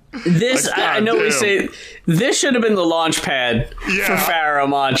 This, I know we say, this should have been the launch pad for Pharaoh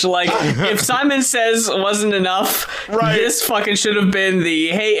Monch. Like, if Simon Says wasn't enough, this fucking should have been the,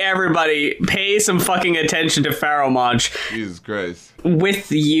 hey, everybody, pay some fucking attention to Pharaoh Monch. Jesus Christ. With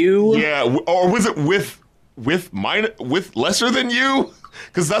you? Yeah, or was it with lesser than you?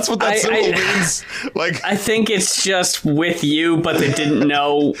 Because that's what that symbol means. Like, I think it's just with you, but they didn't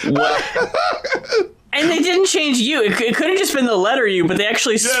know what... And they didn't change you. It could have just been the letter U, but they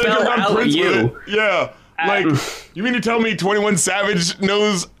actually spelled out you. Yeah. Like, you mean to tell me 21 Savage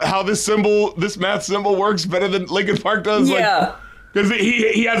knows how this math symbol works better than Linkin Park does? Yeah. Because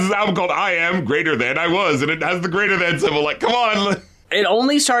he has this album called I Am Greater Than I Was, and it has the greater than symbol. Like, come on. It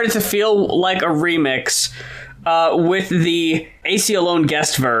only started to feel like a remix with the AC Alone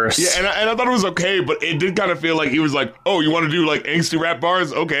guest verse. Yeah, and I thought it was okay, but it did kind of feel like he was like, oh, you want to do like angsty rap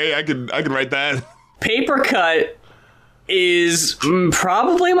bars? Okay, I could write that. Paper Cut is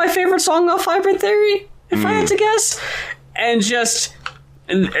probably my favorite song off Hybrid Theory, if I had to guess. And just,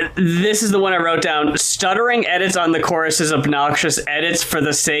 this is the one I wrote down. Stuttering edits on the chorus is obnoxious edits for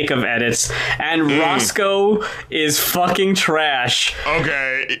the sake of edits. And Roscoe is fucking trash.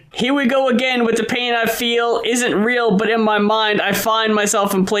 Okay. Here we go again with the pain I feel isn't real, but in my mind I find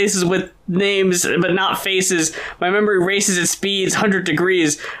myself in places with names but not faces. My memory races at speeds 100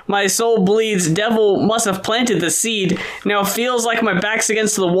 degrees. My soul bleeds. Devil must have planted the seed. Now it feels like my back's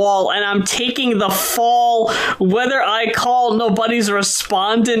against the wall and I'm taking the fall. Whether I call, nobody's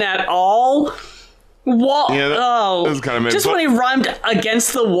responding at all. What? Yeah, that was kind of just when he rhymed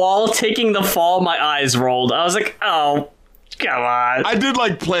against the wall, taking the fall, my eyes rolled. I was like, oh, come on. I did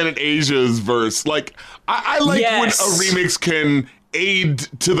like Planet Asia's verse. Like, I like when a remix can aid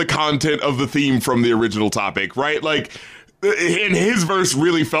to the content of the theme from the original topic, right? Like, and his verse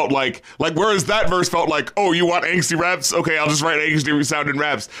really felt like whereas that verse felt like, oh, you want angsty raps? Okay, I'll just write angsty sounding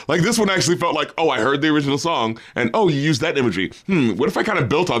raps. Like, this one actually felt like, oh, I heard the original song, and oh, you used that imagery. What if I kind of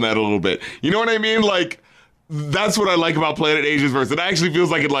built on that a little bit? You know what I mean? Like, that's what I like about Planet Asia's verse. It actually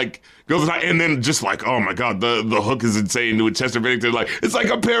feels like it like goes and then just like, oh my God, the hook is insane with Chester Bennington. Like, it's like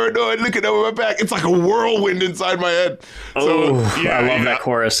I'm paranoid looking over my back. It's like a whirlwind inside my head. So yeah, I love that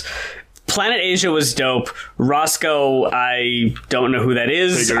chorus. Planet Asia was dope. Roscoe, I don't know who that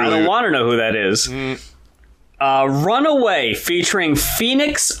is. I don't want to know who that is. Runaway featuring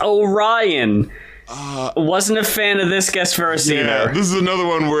Phoenix Orion. Wasn't a fan of this guest verse either. This is another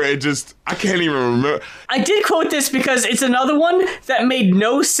one where I can't even remember. I did quote this because it's another one that made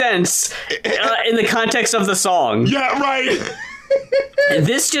no sense in the context of the song. Yeah, right.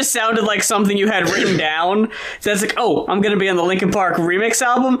 This just sounded like something you had written down. That's like, oh, I'm going to be on the Linkin Park remix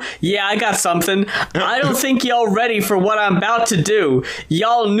album? Yeah, I got something. I don't think y'all ready for what I'm about to do.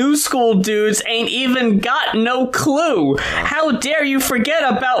 Y'all new school dudes ain't even got no clue. How dare you forget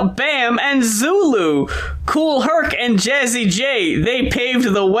about Bam and Zulu? Cool Herc and Jazzy J, they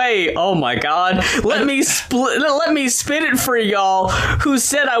paved the way. Oh my god. Let me spit it for y'all who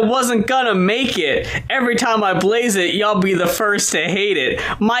said I wasn't gonna make it. Every time I blaze it, y'all be the first to hate it.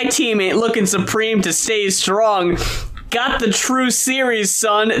 My team ain't looking supreme to stay strong. Got the true series,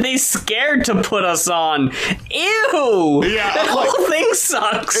 son. They scared to put us on. Ew! Yeah, that whole thing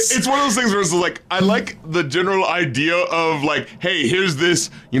sucks. It's one of those things where it's like, I like the general idea of like, hey, here's this,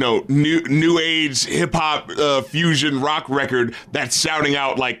 new age hip hop fusion rock record that's shouting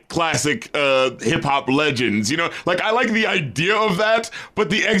out like classic hip hop legends. Like I like the idea of that, but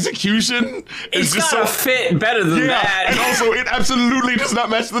the execution is just gotta fit better than that. And also, it absolutely does not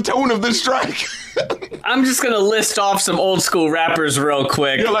match the tone of this track. I'm just gonna list off some old school rappers real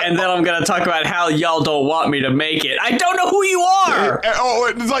quick, and then I'm gonna talk about how y'all don't want me to make it. I don't know who you are.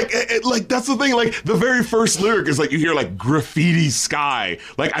 It's like that's the thing. Like the very first lyric is like you hear like graffiti sky.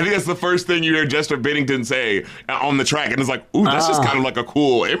 Like I think that's the first thing you hear Chester Bennington say on the track, and it's like, ooh, that's just kind of like a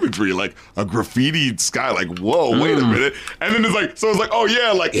cool imagery, like a graffiti sky. Like whoa, wait a minute. And then it's like oh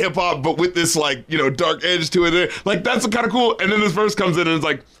yeah, like hip hop, but with this like dark edge to it. Like that's kind of cool. And then this verse comes in and it's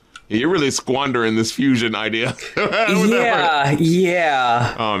like, you're really squandering this fusion idea.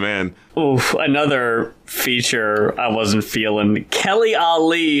 Yeah. Oh, man. Oof, another feature I wasn't feeling. Kelly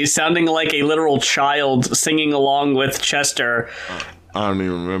Ali sounding like a literal child singing along with Chester. I don't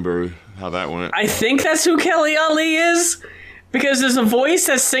even remember how that went. I think that's who Kelly Ali is, because there's a voice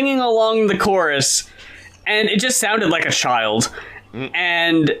that's singing along the chorus, and it just sounded like a child.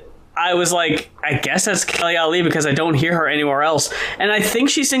 And I was like, I guess that's Kelly Ali because I don't hear her anywhere else. And I think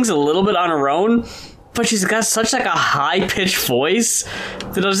she sings a little bit on her own, but she's got such like a high-pitched voice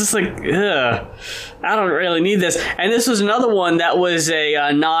that I was just like, ugh, I don't really need this. And this was another one that was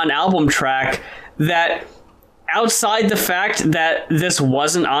a non-album track that, outside the fact that this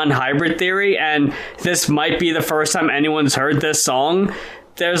wasn't on Hybrid Theory and this might be the first time anyone's heard this song,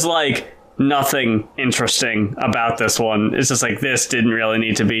 there's like nothing interesting about this one. It's just like, this didn't really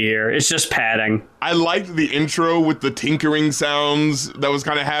need to be here. It's just padding. I liked the intro with the tinkering sounds that was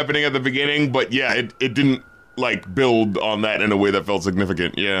kind of happening at the beginning, but yeah, it didn't like build on that in a way that felt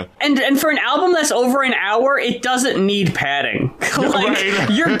significant. Yeah. And for an album that's over an hour, it doesn't need padding. Like,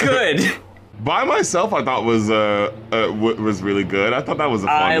 you're good. By Myself, I thought was really good. I thought that was a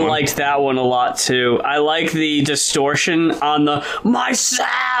fun one. I liked that one a lot too. I like the distortion on the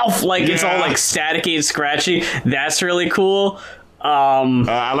myself, like it's all like staticky and scratchy. That's really cool.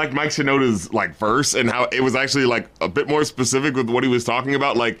 I like Mike Shinoda's like verse and how it was actually like a bit more specific with what he was talking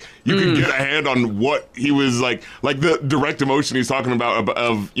about. Like you could get a hand on what he was like the direct emotion he's talking about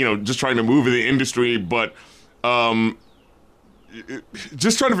of just trying to move in the industry, but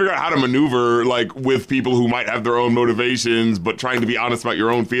just trying to figure out how to maneuver like with people who might have their own motivations, but trying to be honest about your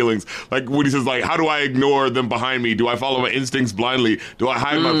own feelings. Like when he says like, how do I ignore them behind me? Do I follow my instincts blindly? Do I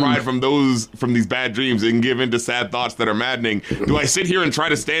hide my pride from these bad dreams and give in to sad thoughts that are maddening? Do I sit here and try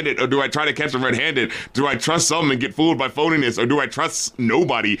to stand it, or do I try to catch them red-handed? Do I trust some and get fooled by phoniness, or do I trust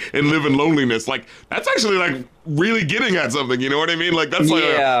nobody and live in loneliness? Like that's actually like really getting at something, you know what I mean? Like that's like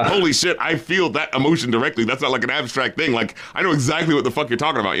holy shit, I feel that emotion directly. That's not like an abstract thing. Like I know exactly what the fuck you're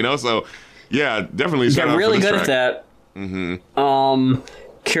talking about, So yeah, definitely shout out really for this good track. At that.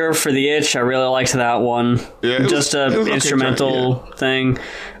 Cure for the Itch, I really liked that one. Yeah, just an instrumental thing.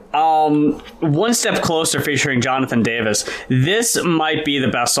 One Step Closer featuring Jonathan Davis. This might be the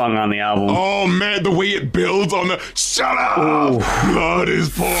best song on the album. Oh man, the way it builds on the shut up, blood is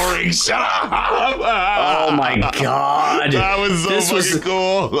pouring, shut up. Oh my god, that was so fucking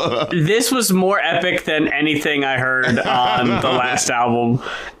cool. This was more epic than anything I heard on the last album.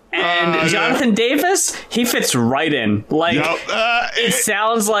 And Jonathan Davis, he fits right in. Like, it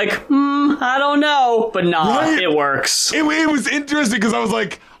sounds like, I don't know, but it works. It was interesting because I was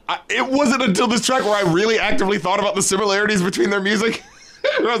like, it wasn't until this track where I really actively thought about the similarities between their music.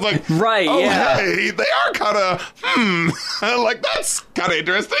 I was like, hey, they are kind of, like, that's kind of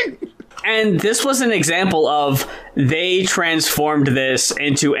interesting. And this was an example of they transformed this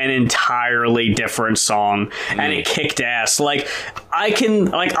into an entirely different song, and it kicked ass. Like,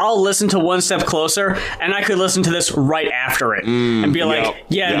 I'll listen to One Step Closer, and I could listen to this right after it and be like,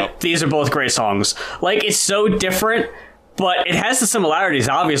 these are both great songs. Like, it's so different, but it has the similarities,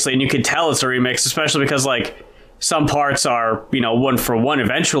 obviously, and you could tell it's a remix, especially because, like, some parts are, one for one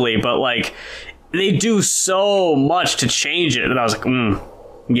eventually, but, like, they do so much to change it that I was like,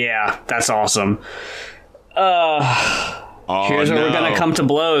 yeah, that's awesome. Here's where we're gonna come to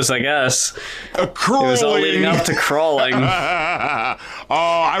blows, I guess. Crawling. It was all leading up to crawling. I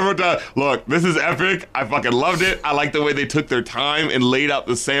wrote down, look, this is epic. I fucking loved it. I like the way they took their time and laid out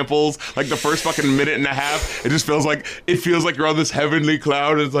the samples. Like the first fucking minute and a half, it feels like you're on this heavenly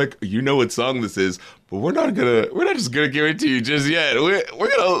cloud. It's like, you know what song this is, but we're not just gonna give it to you just yet. We're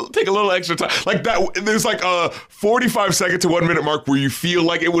gonna take a little extra time. Like that, there's like a 45 second to 1 minute mark where you feel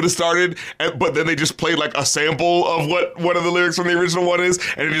like it would have started, but then they just played like a sample of what one of the lyrics from the original one is,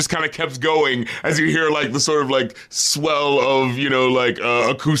 and it just kind of kept going as you hear like the sort of like swell of, you know, like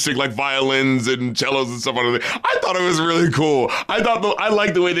acoustic like violins and cellos and stuff on it. I thought it was really cool. I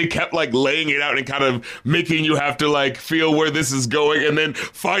liked the way they kept like laying it out and kind of making you have to like feel where this is going, and then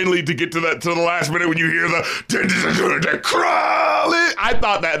finally to get to the last minute when you hear the crawling. I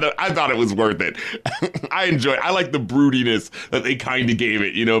thought it was worth it. I like the broodiness that they kind of gave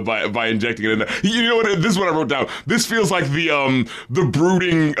it, you know, by injecting it in there. You know what? This is what I wrote down. This feels like the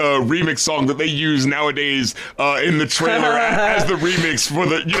brooding remix song that they use nowadays in the trailer as the remix for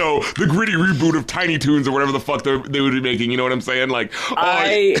the, you know, the gritty reboot of Tiny Toons or whatever the fuck they would be making. You know what I'm saying? Like,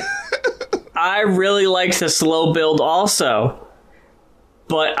 I really liked the slow build also,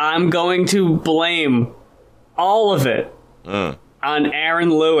 but I'm going to blame all of it on Aaron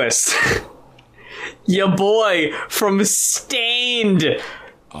Lewis. Your boy from Stained.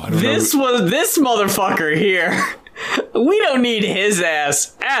 This motherfucker here. We don't need his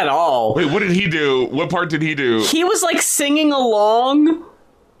ass at all. Wait, what did he do? What part did he do? He was like singing along.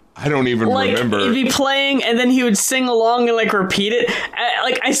 I don't even remember. He'd be playing and then he would sing along and like repeat it.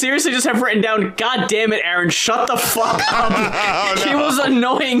 I seriously just have written down, God damn it, Aaron, shut the fuck up. Oh, no. He was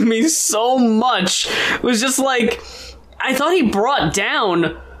annoying me so much. It was just like, I thought he brought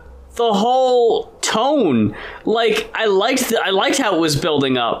down the whole tone. Like, I liked how it was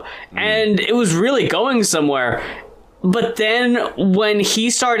building up, and it was really going somewhere. But then when he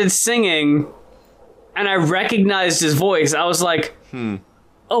started singing and I recognized his voice, I was like,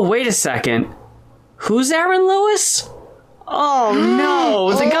 oh, wait a second. Who's Aaron Lewis? Oh,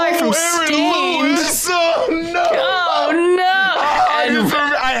 no. The guy from Stained. Oh, no. Oh, no.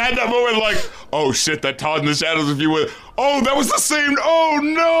 I had that moment like, oh, shit, that Todd in the Shadows of You with, oh, that was the same, oh,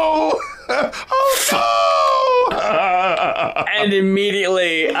 no. Oh, no. And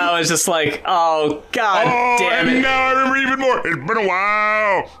immediately I was just like, oh, God damn it. And now I remember even more. It's been a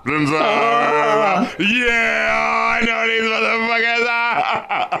while since yeah, I know these motherfuckers.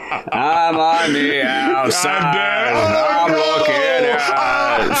 I'm on the outside. I'm looking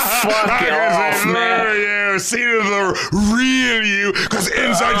out. Fuck you off, man. See the real you, because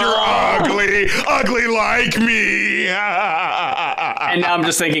inside you're ugly like me. And now I'm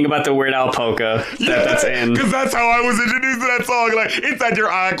just thinking about the Weird Al polka that's in. Because that's how I was introduced to that song. Like, inside you're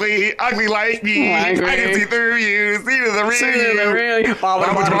ugly like me. I can see through you, see to the real you.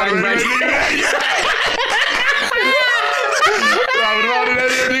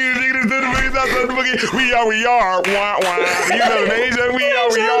 We are, wah, wah. You know the nation, we are,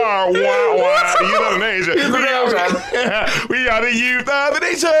 wah, wah. You know the nation. We are the youth of the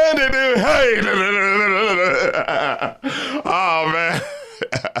nation. Hey. Oh, man.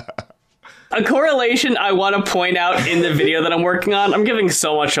 A correlation I want to point out in the video that I'm working on, I'm giving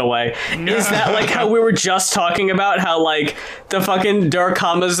so much away, is that like how we were just talking about how like the fucking Dur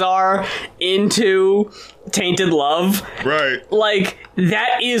Kamazar into Tainted Love. Right. Like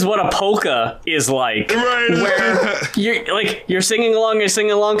that is what a polka is like. Right. Where you're singing along,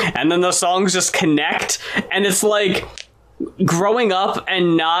 and then the songs just connect, and it's like growing up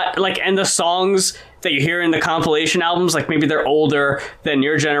and not like, and the songs that you hear in the compilation albums, like maybe they're older than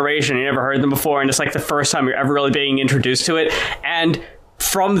your generation, you never heard them before, and it's like the first time you're ever really being introduced to it, and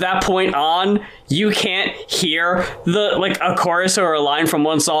from that point on, you can't hear the like a chorus or a line from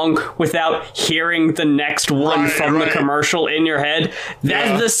one song without hearing the next one from the commercial in your head.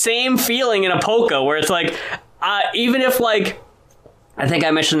 That's the same feeling in a polka, where it's like, even if like, I think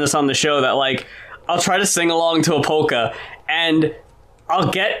I mentioned this on the show, that like, I'll try to sing along to a polka, and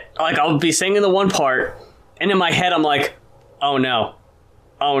I'll be singing the one part, and in my head I'm like, oh no,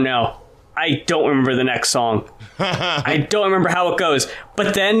 I don't remember the next song. I don't remember how it goes.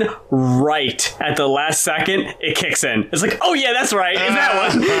 But then, right at the last second, it kicks in. It's like, oh yeah, that's right. Is that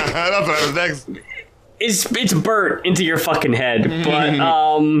one? That's what I was next. It's burnt into your fucking head. But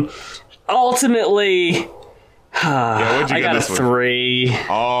ultimately, I got a 3.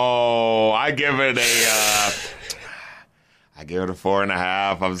 Oh, I give it I give it a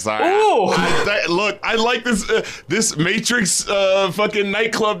 4.5. I'm sorry. Ooh. Look, I like this Matrix fucking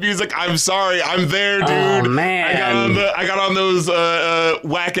nightclub music. I'm sorry. I'm there, dude. Oh, man. I got on those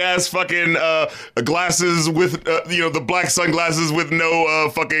whack ass fucking glasses with the black sunglasses with no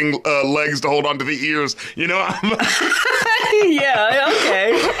fucking legs to hold onto the ears. You know. Yeah.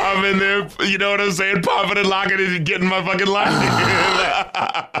 Okay. I'm in there. You know what I'm saying? Popping and locking it and getting my fucking line.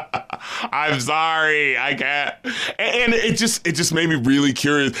 I'm sorry, I can't. And it just made me really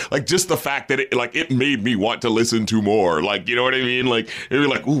curious. Like, just the fact that it made me want to listen to more. Like, you know what I mean? Like, you're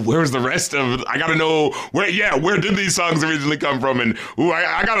like, ooh, where's the rest of it? I gotta know where did these songs originally come from? And ooh,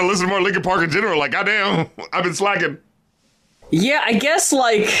 I gotta listen to more Linkin Park in general. Like, goddamn, I've been slacking. Yeah, I guess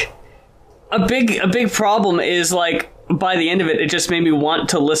like a big problem is like, by the end of it, it just made me want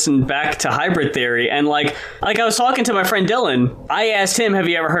to listen back to Hybrid Theory. And like I was talking to my friend Dylan, I asked him, have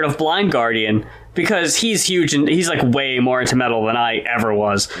you ever heard of Blind Guardian? Because he's huge and he's like way more into metal than I ever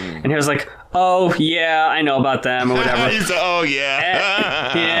was. And he was like, oh yeah, I know about them or whatever. He said, oh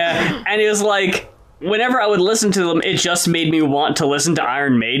yeah. Yeah. And he was like, whenever I would listen to them, it just made me want to listen to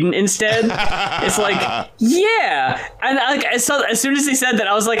Iron Maiden instead. It's like, yeah. And as soon as he said that,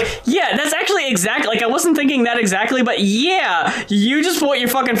 I was like, yeah, that's actually exactly, like, I wasn't thinking that exactly, but yeah, you just put your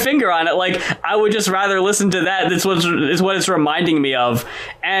fucking finger on it. Like, I would just rather listen to that. That's what it's reminding me of.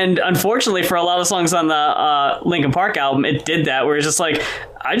 And unfortunately, for a lot of songs on the Linkin Park album, it did that, where it's just like,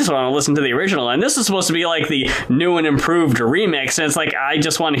 I just want to listen to the original. And this is supposed to be like the new and improved remix. And it's like, I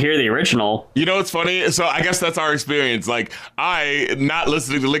just want to hear the original. You know what's funny? So I guess that's our experience. Like, I, not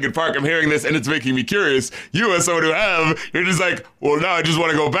listening to Linkin Park, I'm hearing this and it's making me curious. You, as someone who you're just like, well, now I just want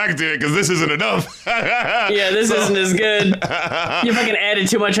to go back to it because this isn't enough. Yeah, this isn't as good. You fucking added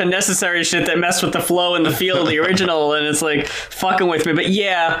too much unnecessary shit that messed with the flow and the feel of the original. And it's like, fucking with me. But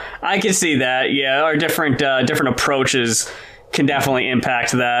yeah, I can see that. Yeah, our different approaches can definitely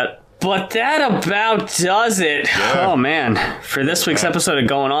impact that. But that about does it. Yeah. Oh man, for this week's episode of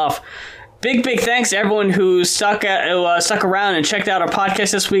Going Off. Big thanks to everyone who stuck around and checked out our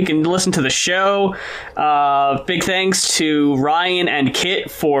podcast this week and listened to the show. Big thanks to Ryan and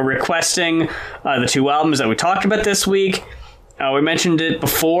Kit for requesting the two albums that we talked about this week. We mentioned it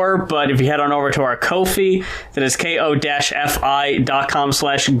before, but if you head on over to our Ko-fi, that is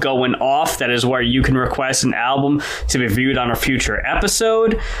ko-fi.com/goinoff. That is where you can request an album to be viewed on a future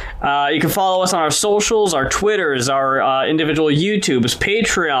episode. You can follow us on our socials, our Twitters, our individual YouTubes,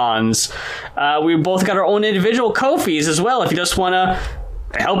 Patreons. We both got our own individual Ko-fis as well, if you just want to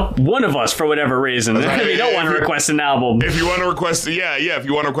help one of us for whatever reason. Right. If you don't want to request an album. If you want to request, if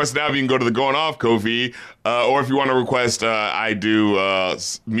you want to request an album, you can go to the Going Off Ko-fi. Or if you want to request, I do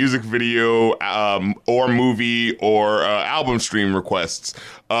music video or movie or album stream requests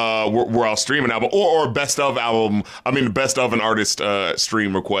where I'll stream an album or best of an artist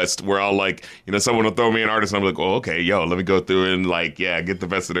stream request where I'll someone will throw me an artist and I'm like, oh, okay, let me go through and get the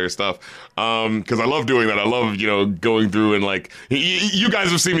best of their stuff. Because I love doing that. I love, going through and you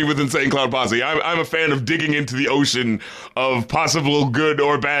guys have seen me with Insane Clown Posse. I'm a fan of digging into the ocean of possible good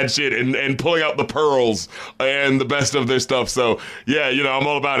or bad shit and pulling out the pearls and the best of their stuff. So yeah, I'm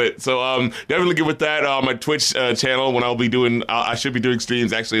all about it. So definitely get with that on my Twitch channel when I should be doing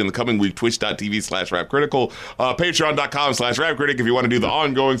streams actually in the coming week, twitch.tv/rapcritical, patreon.com/rapcritic if you want to do the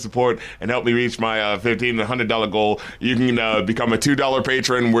ongoing support and help me reach my $15 to $100 goal. You can become a $2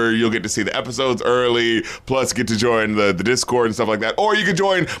 patron where you'll get to see the episodes early, plus get to join the Discord and stuff like that. Or you can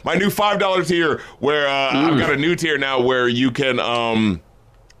join my new $5 tier where I've got a new tier now where you can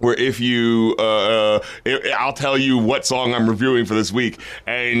where if you, I'll tell you what song I'm reviewing for this week,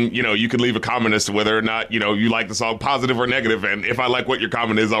 and you can leave a comment as to whether or not you like the song, positive or negative, and if I like what your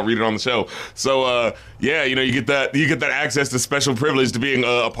comment is, I'll read it on the show. So you get that access to special privilege to being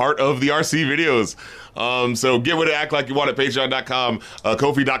a part of the RC videos. So get with it, act like you want it, patreon.com,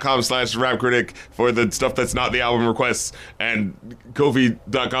 kofi.com/rapcritic for the stuff that's not the album requests, and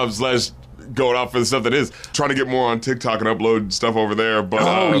kofi.com/Going Off for the stuff that is. Trying to get more on TikTok and upload stuff over there,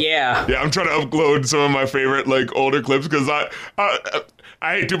 but yeah, I'm trying to upload some of my favorite older clips because I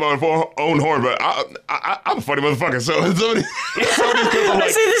hate to my own horn, but I'm a funny motherfucker. So somebody I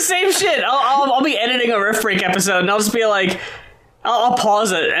say the same shit. I'll be editing a Riff Break episode and I'll just be like, I'll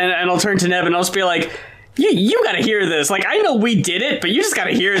pause it and I'll turn to Neb and I'll just be like, you gotta hear this. I know we did it, but you just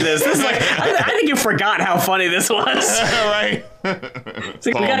gotta hear this. This is I think you forgot how funny this was. Right.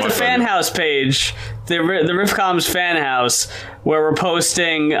 We got the fan house page, the Riffcoms fan house, where we're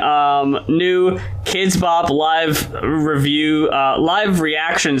posting new Kids Bop live review, live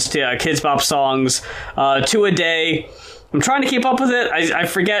reactions to Kids Bop songs, 2 a day. I'm trying to keep up with it. I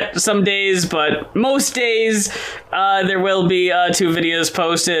forget some days, but most days there will be 2 videos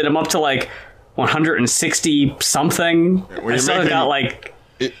posted. I'm up to like 160 something. I still got like...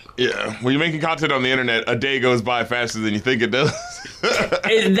 Yeah, when you're making content on the internet, a day goes by faster than you think it does.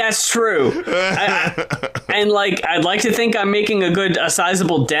 That's true. And like, I'd like to think I'm making a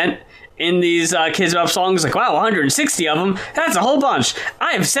sizable dent in these Kids Bop songs. Like, wow, 160 of them. That's a whole bunch.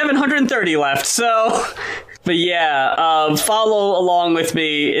 I have 730 left, so... But yeah, follow along with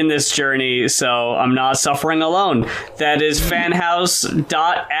me in this journey so I'm not suffering alone. That is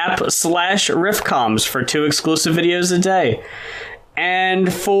fanhouse.app/riffcoms for 2 exclusive videos a day.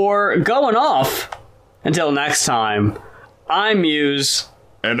 And for going off, until next time, I'm Muse.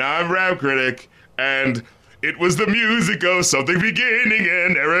 And I'm Rap Critic, and it was the music of something beginning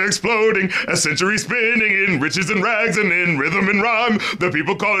and era exploding, a century spinning in riches and rags and in rhythm and rhyme. The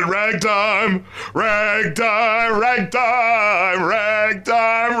people call it ragtime. Ragtime, ragtime,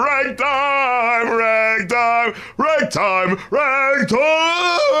 ragtime, ragtime, ragtime, ragtime,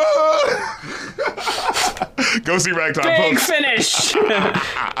 ragtime. Go see Ragtime, Big folks. finish.